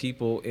 that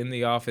people in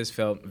the office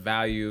felt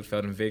valued,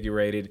 felt invigorated,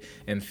 invigorated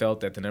and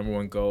felt that the number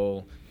one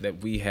goal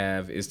that we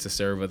have is to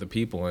serve other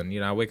people. And,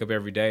 I wake up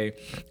every day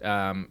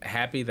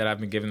happy that I've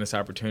been given this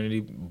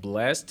opportunity,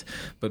 blessed,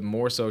 but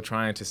more so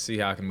trying to see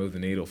how I can move the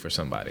needle for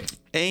somebody.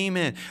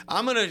 Amen.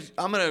 I'm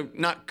gonna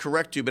not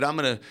correct you, but I'm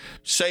gonna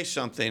say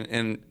something,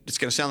 and it's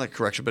gonna sound like a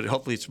correction, but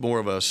hopefully it's more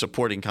of a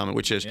supporting comment,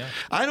 which is,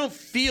 I don't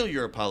feel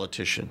you're a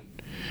politician.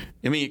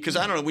 I mean, because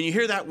I don't know, when you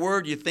hear that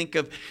word, you think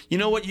of, you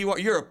know what you are?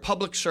 You're a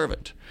public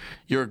servant.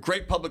 You're a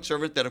great public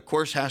servant that, of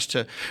course, has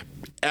to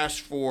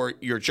ask for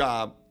your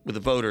job with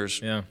the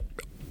voters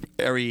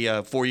every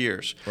 4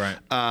 years. Right.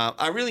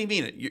 I really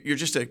mean it. You're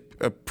just a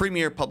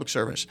premier public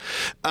service.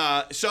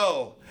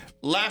 So,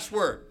 last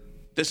word.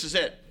 This is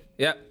it.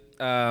 Yep.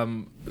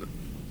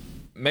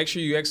 Make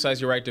sure you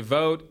exercise your right to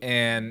vote,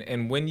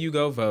 and when you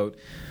go vote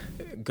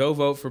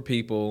for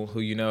people who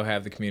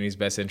have the community's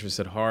best interests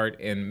at heart,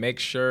 and make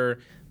sure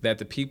that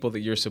the people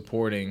that you're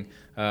supporting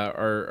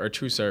are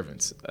true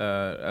servants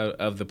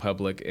of the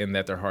public, and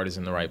that their heart is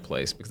in the right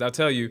place. Because I'll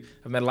tell you,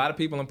 I've met a lot of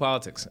people in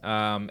politics,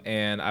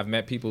 and I've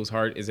met people whose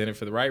heart is in it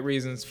for the right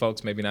reasons,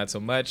 folks maybe not so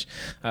much,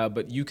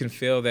 but you can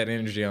feel that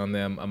energy on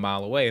them a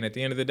mile away. And at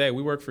the end of the day,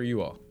 we work for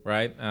you all,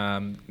 right?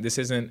 This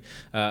isn't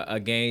a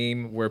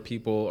game where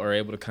people are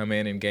able to come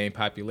in and gain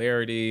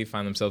popularity,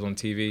 find themselves on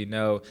TV.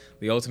 No,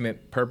 the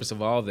ultimate purpose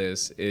of all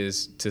this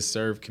is to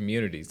serve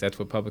communities. That's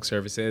what public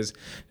service is,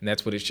 and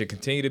that's what it should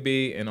continue to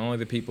be, and only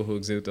the people who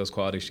exude those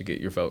qualities should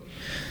get your vote.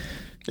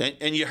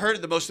 And you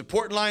heard the most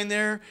important line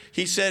there.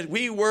 He said,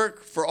 we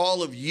work for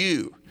all of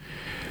you.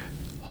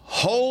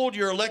 Hold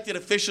your elected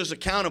officials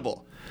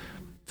accountable.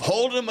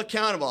 Hold them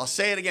accountable. I'll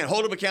say it again.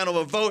 Hold them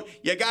accountable. Vote.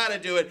 You got to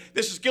do it.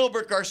 This is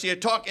Gilbert Garcia,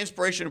 Talk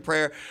Inspiration and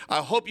Prayer.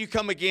 I hope you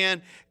come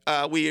again.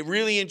 We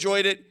really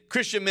enjoyed it.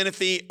 Christian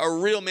Menefee, a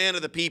real man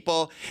of the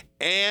people.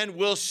 And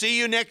we'll see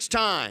you next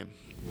time.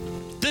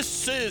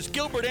 This is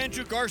Gilbert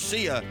Andrew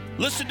Garcia.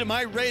 Listen to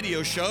my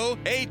radio show,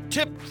 A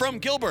Tip from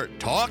Gilbert.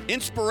 Talk,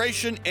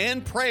 inspiration,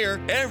 and prayer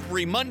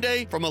every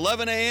Monday from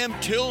 11 a.m.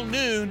 till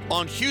noon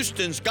on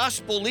Houston's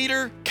gospel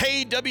leader,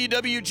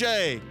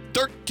 KWWJ.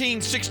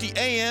 1360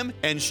 AM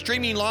and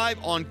streaming live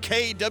on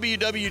kwwj.org.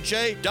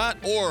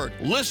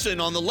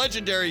 Listen on the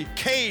legendary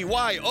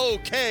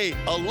KYOK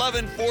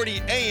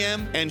 1140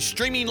 AM and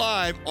streaming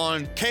live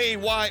on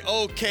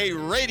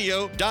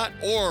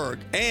kyokradio.org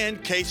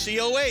and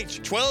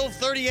KCOH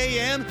 1230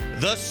 AM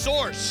The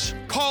Source.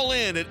 Call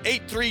in at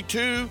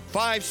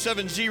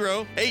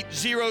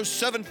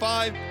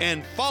 832-570-8075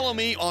 and follow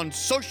me on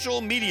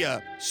social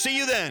media. See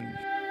you then.